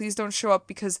ticket, please don't show up,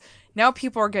 because now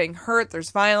people are getting hurt.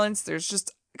 There's violence. There's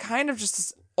just kind of just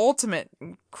this ultimate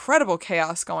incredible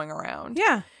chaos going around.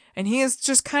 Yeah. And he is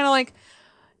just kind of like...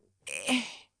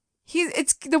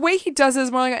 It's the way he does it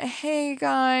is more like, hey,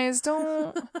 guys,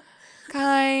 don't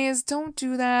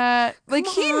do that. Like,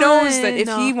 he knows that if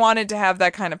he wanted to have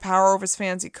that kind of power over his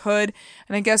fans, he could.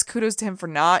 And I guess kudos to him for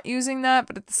not using that.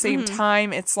 But at the same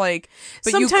time, it's like,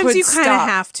 but sometimes you kind of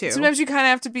have to. Sometimes you kind of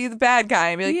have to be the bad guy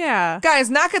and be like, yeah, guys,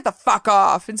 knock it the fuck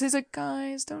off. And so he's like,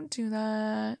 guys, don't do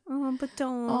that. But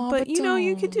don't. But you know,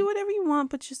 you can do whatever you want,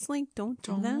 but just like, don't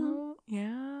do that.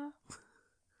 Yeah.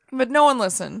 But no one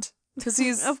listened. Because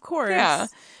he's... Of course. Yeah.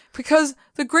 Because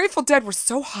the Grateful Dead were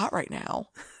so hot right now.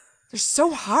 They're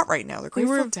so hot right now. The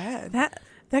Grateful Dead.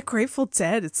 That Grateful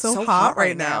Dead, it's so hot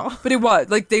right now. But it was.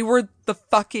 Like, they were the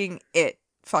fucking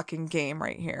game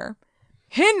right here.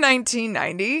 In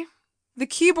 1990, the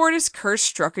keyboardist curse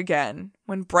struck again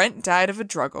when Brent died of a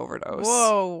drug overdose.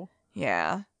 Whoa.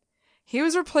 Yeah. He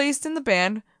was replaced in the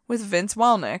band with Vince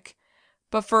Welnick,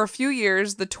 but for a few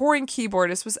years, the touring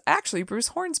keyboardist was actually Bruce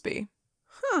Hornsby.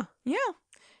 Huh. Yeah.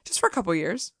 Just for a couple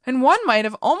years. And one might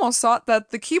have almost thought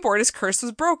that the keyboardist curse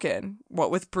was broken.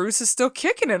 What with Bruce is still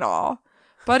kicking and all.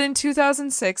 But in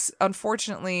 2006,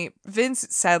 unfortunately, Vince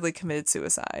sadly committed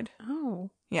suicide. Oh.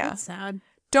 Yeah. That's sad.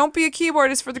 Don't be a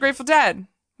keyboardist for the Grateful Dead.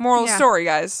 Moral of the story,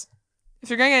 guys.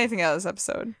 If you're getting anything out of this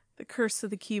episode. The curse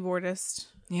of the keyboardist.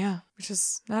 Yeah. Which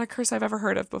is not a curse I've ever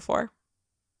heard of before.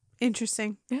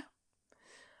 Interesting. Yeah.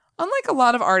 Unlike a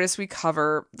lot of artists we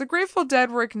cover, the Grateful Dead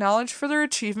were acknowledged for their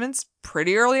achievements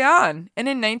pretty early on, and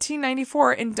in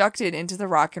 1994 inducted into the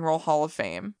Rock and Roll Hall of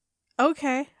Fame.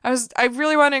 Okay. I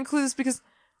really want to include this because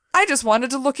I just wanted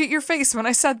to look at your face when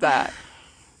I said that.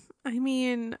 I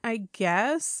mean, I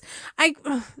guess.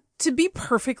 To be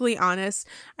perfectly honest,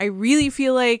 I really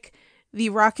feel like the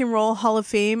Rock and Roll Hall of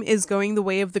Fame is going the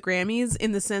way of the Grammys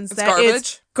in the sense that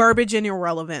it's garbage and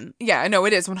irrelevant. Yeah, I know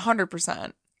it is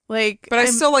 100%. Like, but I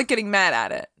still like getting mad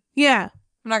at it. Yeah.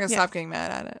 I'm not going to stop getting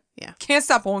mad at it. Yeah. Can't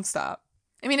stop, won't stop.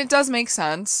 I mean, it does make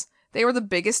sense. They were the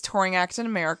biggest touring act in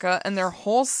America, and their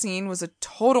whole scene was a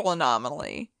total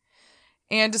anomaly.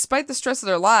 And despite the stress of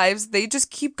their lives, they just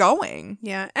keep going.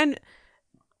 Yeah, and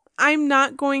I'm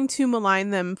not going to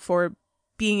malign them for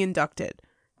being inducted.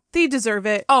 They deserve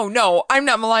it. Oh, no, I'm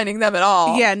not maligning them at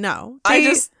all. Yeah, no. I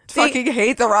just fucking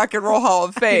hate the Rock and Roll Hall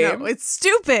of Fame. No, it's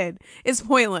stupid. It's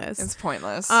pointless. It's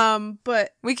pointless.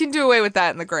 But we can do away with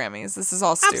that in the Grammys. This is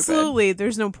all stupid. Absolutely.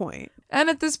 There's no point. And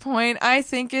at this point, I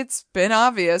think it's been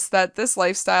obvious that this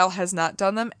lifestyle has not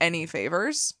done them any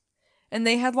favors. And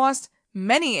they had lost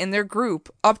many in their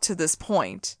group up to this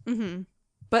point. Mm-hmm.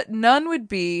 But none would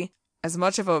be as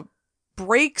much of a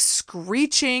brake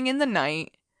screeching in the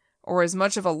night or as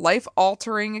much of a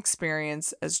life-altering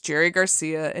experience as Jerry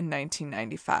Garcia in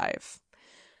 1995.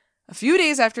 A few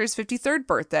days after his 53rd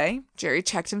birthday, Jerry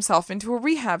checked himself into a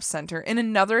rehab center in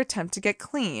another attempt to get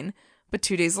clean, but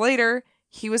 2 days later,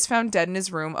 he was found dead in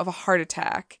his room of a heart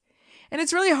attack. And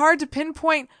it's really hard to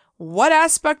pinpoint what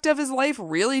aspect of his life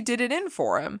really did it in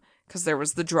for him, because there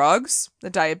was the drugs, the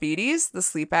diabetes, the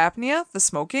sleep apnea, the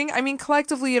smoking. I mean,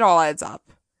 collectively, it all adds up.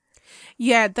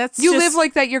 Yeah, that's You live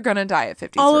like that, you're gonna die at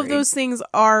 53. All of those things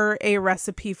are a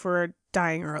recipe for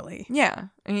dying early. Yeah.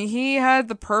 I mean, he had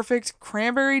the perfect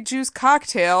cranberry juice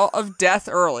cocktail of death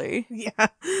early. Yeah.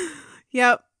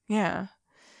 Yep. Yeah.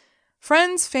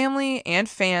 Friends, family, and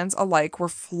fans alike were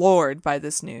floored by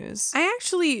this news. I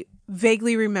actually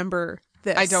vaguely remember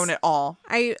this. I don't at all.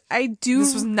 I do.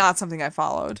 This was not something I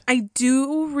followed. I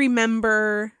do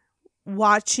remember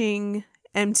watching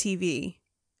MTV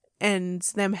and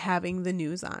them having the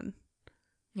news on.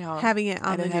 Yeah, having it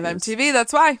on I didn't the have news. MTV,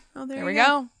 that's why. Oh, there we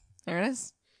go. There it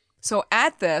is. So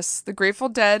at this, the Grateful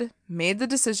Dead made the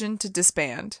decision to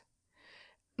disband.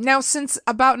 Now, since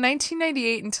about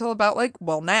 1998 until about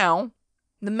now,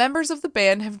 the members of the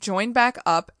band have joined back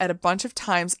up at a bunch of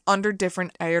times under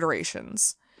different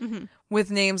iterations. Mm-hmm.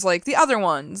 With names like The Other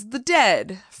Ones, The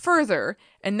Dead, Further,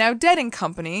 and now Dead and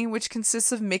Company, which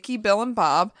consists of Mickey, Bill, and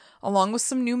Bob, along with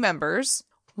some new members,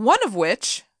 one of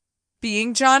which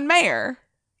being John Mayer.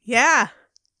 Yeah.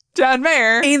 John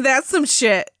Mayer. Ain't that some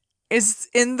shit? Is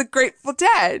in the Grateful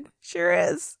Dead. Sure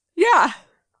is. Yeah.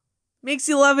 Makes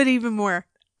you love it even more.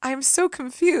 I'm so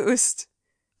confused.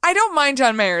 I don't mind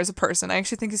John Mayer as a person. I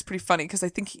actually think he's pretty funny because I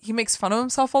think he makes fun of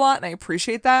himself a lot, and I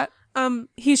appreciate that.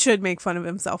 He should make fun of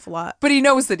himself a lot. But he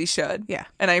knows that he should. Yeah.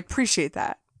 And I appreciate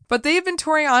that. But they've been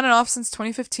touring on and off since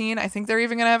 2015. I think they're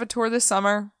even going to have a tour this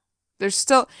summer. There's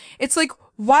still... It's like,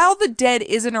 while the Dead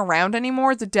isn't around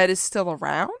anymore, the Dead is still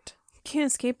around. Can't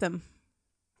escape them.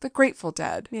 The Grateful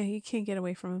Dead. Yeah, you can't get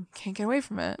away from them. Can't get away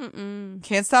from it. Mm-mm.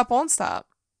 Can't stop, won't stop.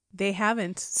 They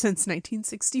haven't since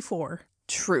 1964.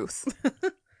 Truth.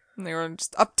 And they were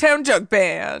just Uptown Jug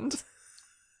Band.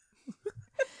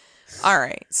 All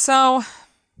right. So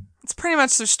it's pretty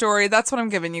much their story. That's what I'm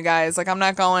giving you guys. Like, I'm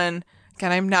not going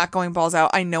balls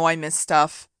out. I know I missed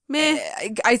stuff. Meh.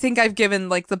 I think I've given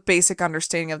like the basic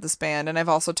understanding of this band, and I've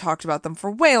also talked about them for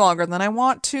way longer than I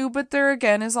want to, but there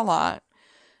again is a lot.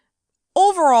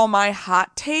 Overall, my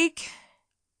hot take,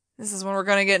 this is when we're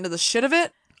going to get into the shit of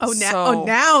it.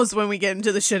 Now's when we get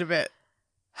into the shit of it.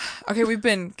 Okay, we've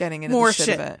been getting into More the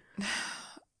shit of it.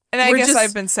 And We're I guess just-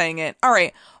 I've been saying it. All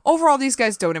right. Overall, these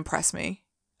guys don't impress me.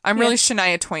 I'm really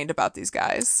Shania Twained about these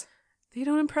guys. They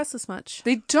don't impress us much.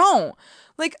 They don't.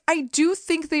 Like, I do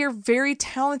think they are very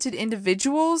talented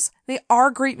individuals. They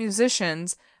are great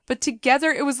musicians. But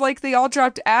together, it was like they all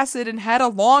dropped acid and had a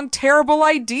long, terrible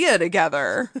idea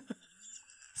together.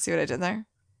 See what I did there?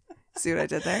 See what I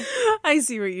did there? I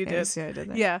see what you did. See what I did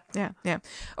there? Yeah. Yeah.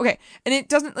 Okay. And it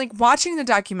doesn't, like, watching the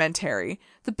documentary,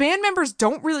 the band members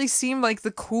don't really seem like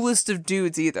the coolest of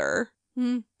dudes either.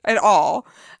 At all.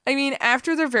 I mean,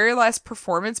 after their very last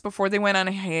performance before they went on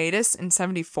a hiatus in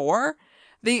 1974,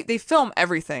 they film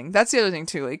everything. That's the other thing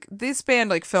too. Like, this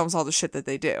band like films all the shit that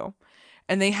they do.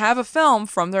 And they have a film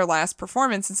from their last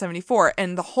performance in 1974,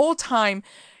 and the whole time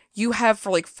you have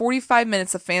for like 45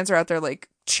 minutes the fans are out there like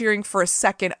cheering for a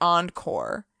second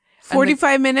encore.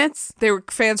 45 minutes?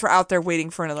 Fans were out there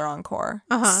waiting for another encore.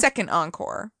 Second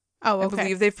encore. Oh, I okay.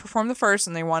 believe they've performed the first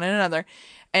and they wanted another.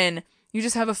 And you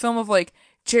just have a film of like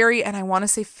Jerry and I want to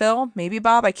say Phil, maybe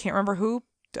Bob. I can't remember who.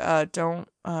 You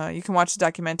can watch the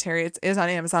documentary. It is on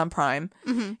Amazon Prime.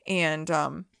 Mm-hmm.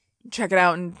 And check it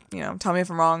out and, tell me if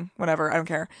I'm wrong. Whatever. I don't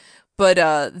care.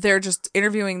 But they're just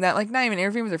interviewing that, like not even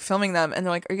interviewing, they're filming them. And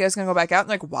they're like, are you guys going to go back out? And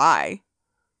like, why?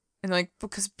 And like,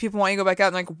 because people want you to go back out.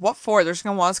 And like, what for? They're just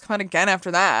going to want us to come out again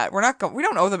after that. We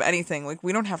don't owe them anything. Like,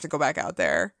 we don't have to go back out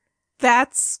there.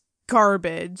 That's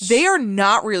garbage. They are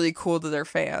not really cool to their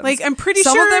fans. Like, I'm pretty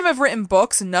Some sure of them have written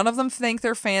books, and none of them thank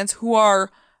their fans, who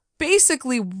are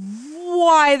basically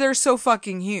why they're so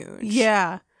fucking huge.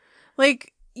 Yeah.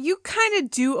 Like, you kind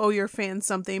of do owe your fans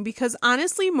something, because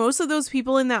honestly, most of those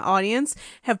people in that audience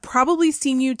have probably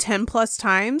seen you 10 plus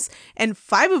times, and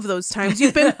 5 of those times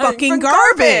you've been fucking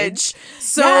garbage.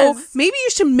 So yes. Maybe you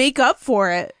should make up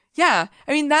for it. Yeah.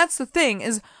 I mean, that's the thing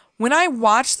is, when I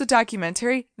watch the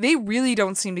documentary, they really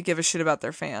don't seem to give a shit about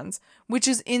their fans, which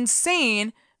is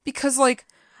insane because, like,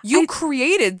 you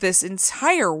created this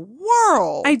entire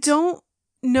world. I don't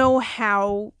know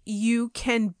how you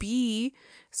can be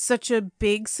such a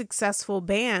big, successful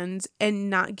band and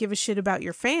not give a shit about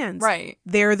your fans. Right.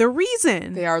 They're the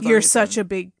reason you're reason. such a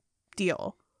big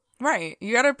deal. Right.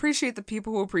 You got to appreciate the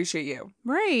people who appreciate you.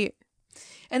 Right.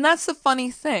 And that's the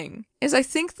funny thing, is I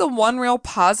think the one real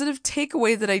positive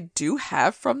takeaway that I do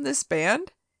have from this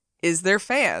band is their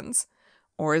fans,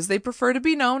 or as they prefer to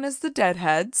be known as the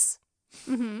Deadheads.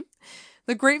 Mm-hmm.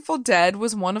 The Grateful Dead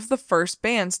was one of the first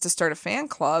bands to start a fan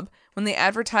club when they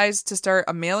advertised to start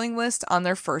a mailing list on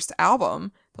their first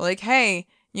album. They're like, hey,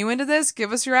 you into this?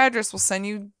 Give us your address. We'll send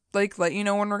you, like, let you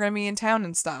know when we're going to be in town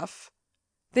and stuff.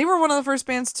 They were one of the first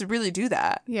bands to really do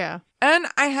that. Yeah. And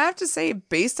I have to say,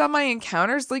 based on my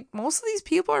encounters, like, most of these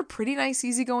people are pretty nice,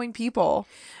 easygoing people.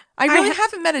 I really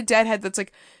haven't met a Deadhead that's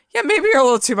like, yeah, maybe you're a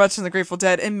little too much in the Grateful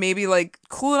Dead and maybe, like,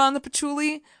 cool it on the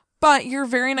patchouli, but you're a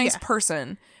very nice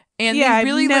person. And they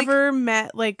really, I've never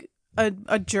met, like,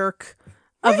 a jerk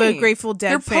of a Grateful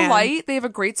Dead They're fan. polite. They have a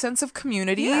great sense of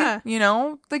community. Yeah.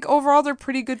 Like, overall, they're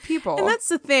pretty good people. And that's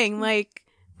the thing. Like,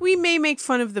 we may make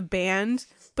fun of the band,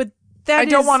 but I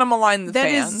don't want to malign the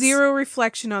fans. That is zero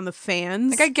reflection on the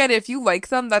fans. Like, I get it. If you like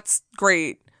them, that's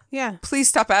great. Yeah. Please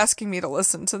stop asking me to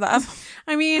listen to them.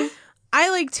 I mean, I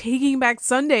like Taking Back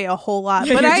Sunday a whole lot,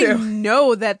 but I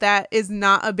know that is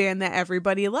not a band that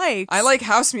everybody likes. I like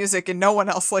house music and no one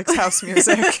else likes house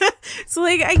music. So,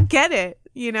 like, I get it,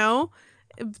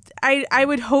 I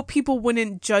would hope people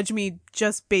wouldn't judge me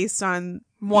just based on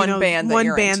one band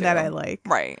that I like.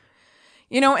 Right.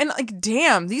 And like,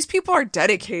 damn, these people are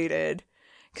dedicated.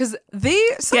 Because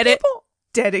people...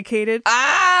 Dedicated. Zing!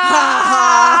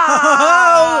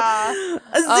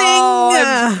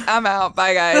 I'm out.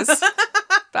 Bye, guys.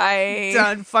 Bye.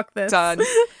 Done. Fuck this. Done.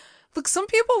 Look, some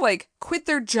people, like, quit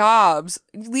their jobs,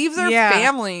 leave their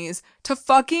families to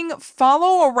fucking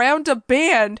follow around a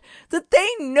band that they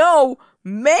know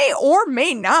may or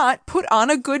may not put on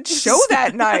a good show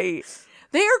that night.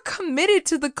 They are committed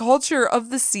to the culture of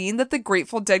the scene that the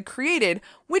Grateful Dead created,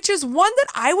 which is one that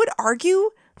I would argue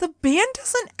the band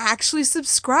doesn't actually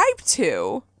subscribe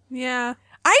to. Yeah.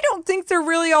 I don't think they're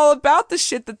really all about the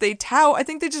shit that they tout. I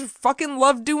think they just fucking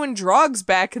loved doing drugs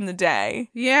back in the day.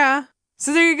 Yeah.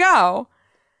 So there you go.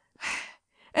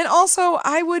 And also,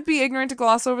 I would be ignorant to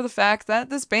gloss over the fact that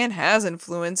this band has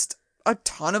influenced a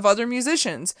ton of other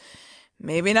musicians.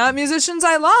 Maybe not musicians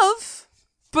I love,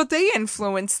 but they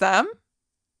influence them.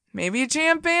 Maybe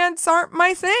jam bands aren't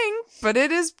my thing, but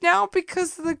it is now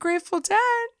because of the Grateful Dead.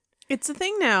 It's a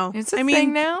thing now. It's a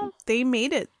thing now. They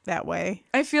made it that way.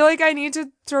 I feel like I need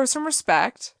to throw some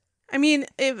respect. I mean,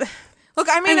 look,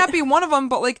 I may not be one of them,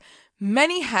 but like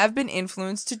many have been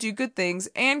influenced to do good things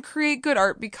and create good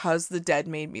art because the Dead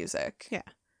made music. Yeah.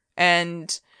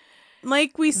 And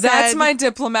like we said, that's my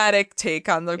diplomatic take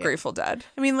on the Grateful Dead.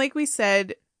 I mean, like we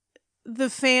said, the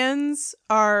fans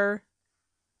are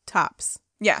tops.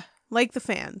 Yeah. Like the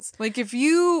fans. Like if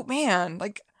you, man,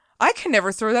 like I can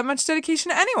never throw that much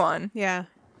dedication to anyone. Yeah.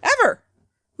 Ever.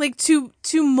 Like to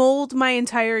mold my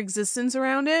entire existence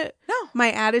around it. No.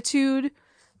 My attitude,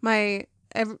 my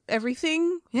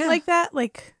everything like that.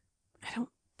 Like, I don't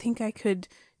think I could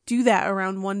do that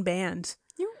around one band.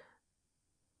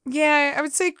 Yeah, I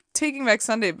would say Taking Back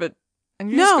Sunday, but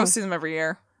you just go see them every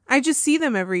year. I just see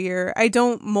them every year. I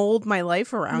don't mold my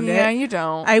life around it. Yeah, you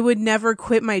don't. I would never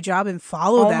quit my job and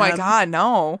follow them. Oh my God,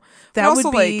 no. That also,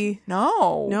 would be... like,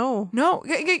 no.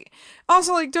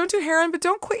 Also, like, don't do heroin, but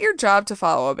don't quit your job to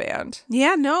follow a band.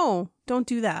 Yeah, no. Don't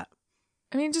do that.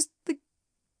 I mean, just, like,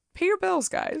 pay your bills,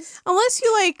 guys. Unless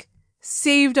you, like,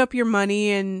 saved up your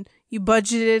money and, you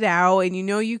budget it out, and you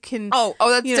know you can. Oh,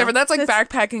 that's different. That's like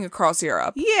backpacking across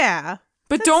Europe. Yeah.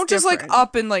 But don't just like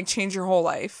up and like change your whole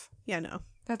life. Yeah, no.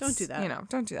 Don't do that.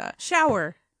 Don't do that.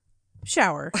 Shower.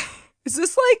 Is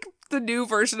this like the new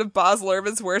version of Baz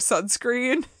Luhrmann's Wear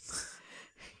Sunscreen?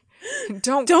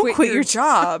 Don't quit your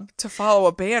job to follow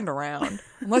a band around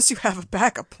unless you have a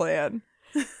backup plan.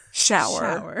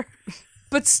 Shower.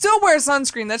 But still wear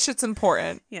sunscreen. That shit's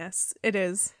important. Yes, it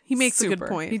is. He makes a good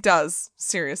point. He does.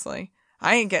 Seriously.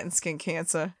 I ain't getting skin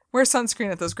cancer. Wear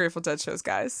sunscreen at those Grateful Dead shows,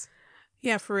 guys.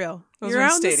 Yeah, for real. Those You're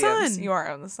out in the sun. You are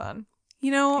out in the sun.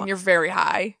 You know, and you're very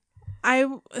high.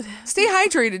 Stay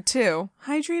hydrated too.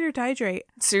 Hydrate or dehydrate.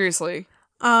 Seriously.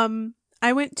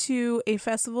 I went to a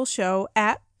festival show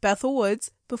at Bethel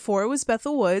Woods before it was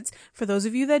Bethel Woods. For those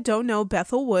of you that don't know,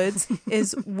 Bethel Woods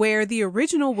is where the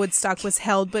original Woodstock was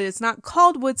held, but it's not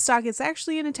called Woodstock. It's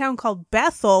actually in a town called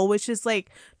Bethel, which is like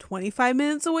 25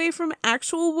 minutes away from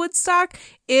actual Woodstock.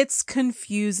 It's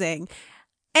confusing.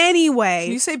 Anyway.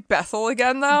 Can you say Bethel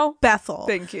again, though? Bethel.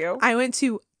 Thank you. I went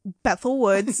to Bethel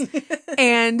Woods,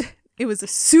 and it was a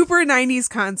super 90s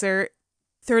concert.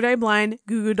 Third Eye Blind,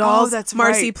 Goo Goo Dolls, that's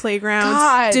Marcy right. Playground,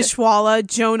 God. Dishwalla,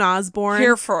 Joan Osborne.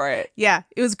 Here for it. Yeah,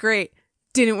 it was great.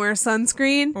 Didn't wear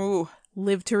sunscreen. Ooh.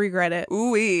 Lived to regret it.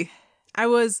 Ooh-wee. I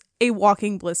was a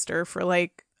walking blister for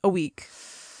like a week.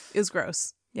 It was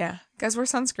gross. Yeah. Guys, wear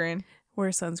sunscreen. Wear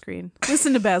sunscreen.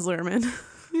 Listen to Baz Luhrmann.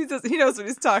 He knows what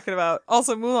he's talking about.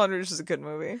 Also, Moulin Rouge is a good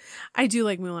movie. I do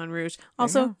like Moulin Rouge.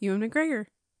 Also, Ewan McGregor.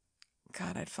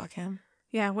 God, I'd fuck him.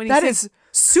 Yeah, when that is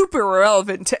super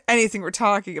irrelevant to anything we're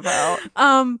talking about.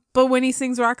 But when he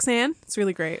sings Roxanne, it's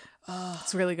really great.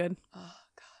 It's really good. Oh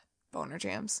God, boner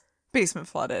jams. Basement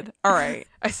flooded. All right,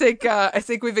 I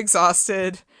think we've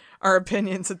exhausted our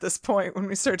opinions at this point when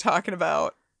we start talking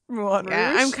about Moulin Rouge.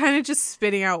 Yeah, I'm kind of just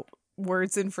spitting out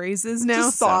words and phrases now.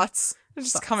 Just thoughts. They're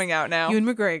just coming out now. Ewan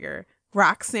McGregor,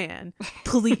 Roxanne,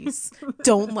 police,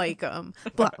 don't like them,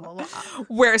 blah, blah, blah.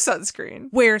 Wear sunscreen.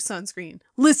 Wear sunscreen.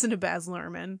 Listen to Baz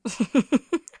Luhrmann.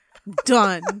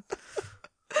 Done.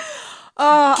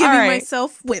 Giving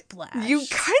myself whiplash. You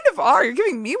kind of are. You're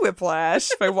giving me whiplash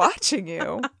by watching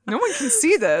you. No one can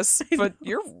see this, but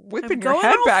you're whipping your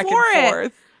head back and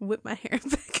forth. Whip my hair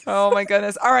back. Oh my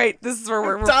goodness. All right. This is where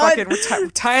we're tying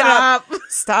it up.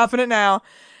 Stopping it now.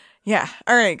 Yeah.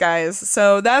 All right, guys.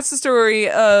 So that's the story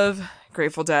of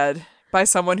Grateful Dead by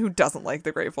someone who doesn't like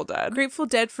the Grateful Dead. Grateful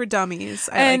Dead for dummies.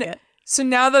 I like it. So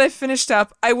now that I've finished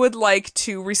up, I would like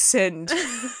to rescind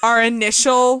our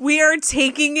initial... We are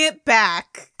taking it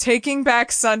back. Taking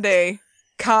back Sunday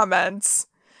comments.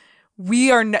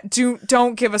 We are...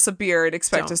 don't give us a beer and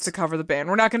expect us to cover the band.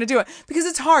 We're not going to do it. Because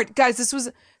it's hard. Guys, this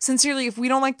was... Sincerely, if we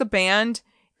don't like the band...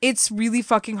 It's really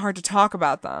fucking hard to talk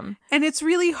about them. And it's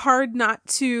really hard not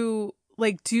to,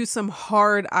 like, do some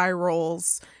hard eye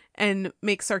rolls and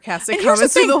make sarcastic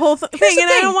comments through the whole thing. And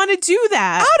I don't want to do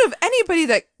that. Out of anybody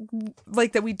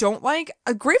that we don't like,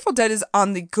 Grateful Dead is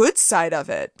on the good side of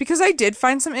it. Because I did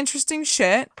find some interesting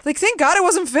shit. Like, thank God it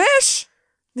wasn't Fish.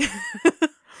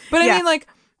 But I mean, like,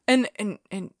 and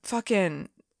fucking,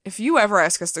 if you ever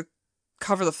ask us to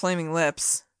cover the Flaming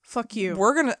Lips... Fuck you.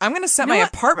 I'm gonna set my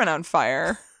apartment on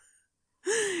fire.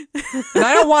 And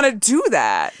I don't want to do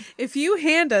that. If you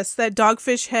hand us that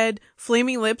Dogfish Head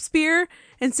Flaming Lips beer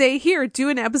and say, here, do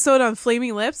an episode on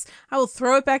Flaming Lips, I will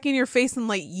throw it back in your face and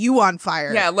light you on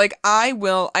fire. Yeah, like I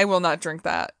will not drink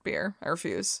that beer. I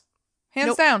refuse.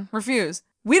 Hands down, refuse.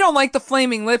 We don't like the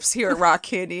Flaming Lips here at Rock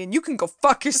Candy, and you can go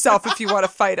fuck yourself if you want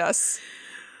to fight us.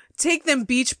 Take them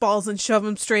beach balls and shove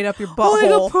them straight up your butthole. Oh, they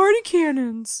got party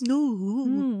cannons.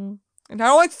 No. And I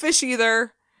don't like Fish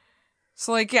either.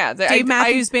 So, like, yeah. Dave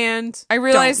Matthews Band. I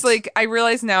realized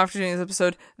now after doing this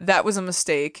episode, that was a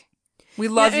mistake. We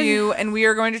love you, and we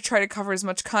are going to try to cover as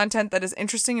much content that is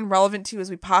interesting and relevant to you as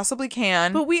we possibly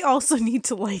can. But we also need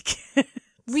to like it.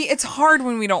 It's hard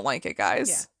when we don't like it, guys.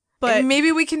 Yeah. But and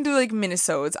maybe we can do, like,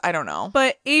 minisodes. I don't know.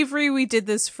 But, Avery, we did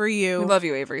this for you. We love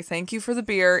you, Avery. Thank you for the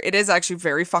beer. It is actually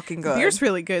very fucking good. The beer's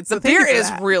really good. So the beer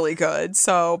is really good.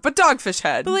 So, but Dogfish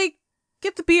Head. But, like,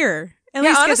 get the beer. At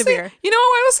least honestly, get the beer. You know what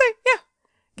I will say? Yeah.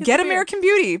 Get American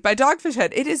Beauty by Dogfish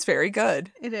Head. It is very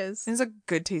good. It is. It's a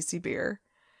good, tasty beer.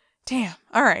 Damn.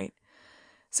 All right.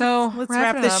 So let's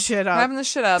wrap this shit up. Wrapping this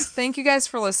shit up. Thank you guys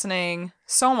for listening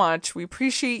so much. We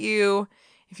appreciate you.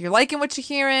 If you're liking what you're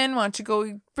hearing, why don't you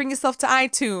go bring yourself to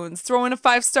iTunes, throw in a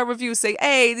 5-star review, say,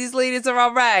 hey, these ladies are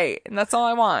all right. And that's all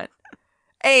I want.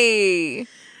 Hey.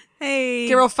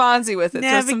 Get real Fonzie with it.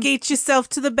 Navigate yourself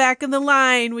to the back of the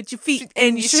line with your feet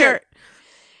and your shirt.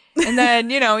 And then,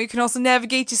 you can also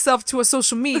navigate yourself to our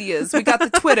social medias. We got the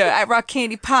Twitter at Rock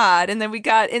Candy Pod, and then we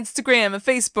got Instagram and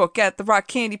Facebook at the Rock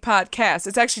Candy Podcast.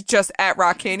 It's actually just at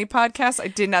Rock Candy Podcast. I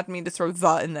did not mean to throw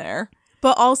the in there.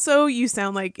 But also, you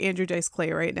sound like Andrew Dice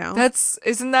Clay right now.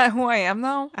 Isn't that who I am,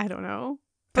 though? I don't know.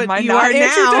 But am I you not are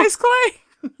Andrew now. Dice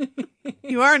Clay?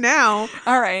 You are now.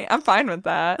 All right, I'm fine with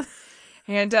that.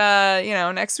 And,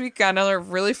 next week, got another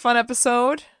really fun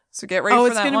episode. So get ready for that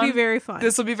one. Oh, it's going to be very fun.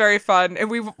 This will be very fun. And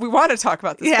we want to talk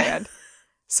about this band.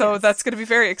 So that's going to be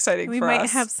very exciting for us. We might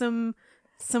have some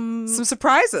surprises. Some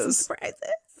surprises.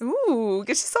 Ooh,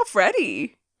 get yourself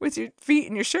ready with your feet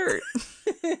in your shirt.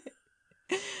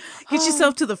 Get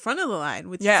yourself to the front of the line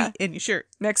with your feet in your shirt.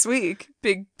 Next week.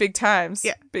 Big times.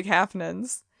 Yeah. Big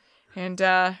happenings. And,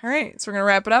 all right. So we're going to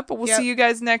wrap it up. But we'll see you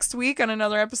guys next week on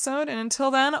another episode. And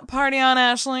until then, party on,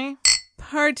 Ashley.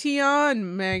 Party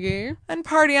on, Maggie. And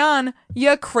party on,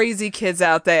 you crazy kids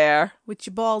out there. With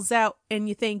your balls out and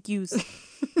your thank yous.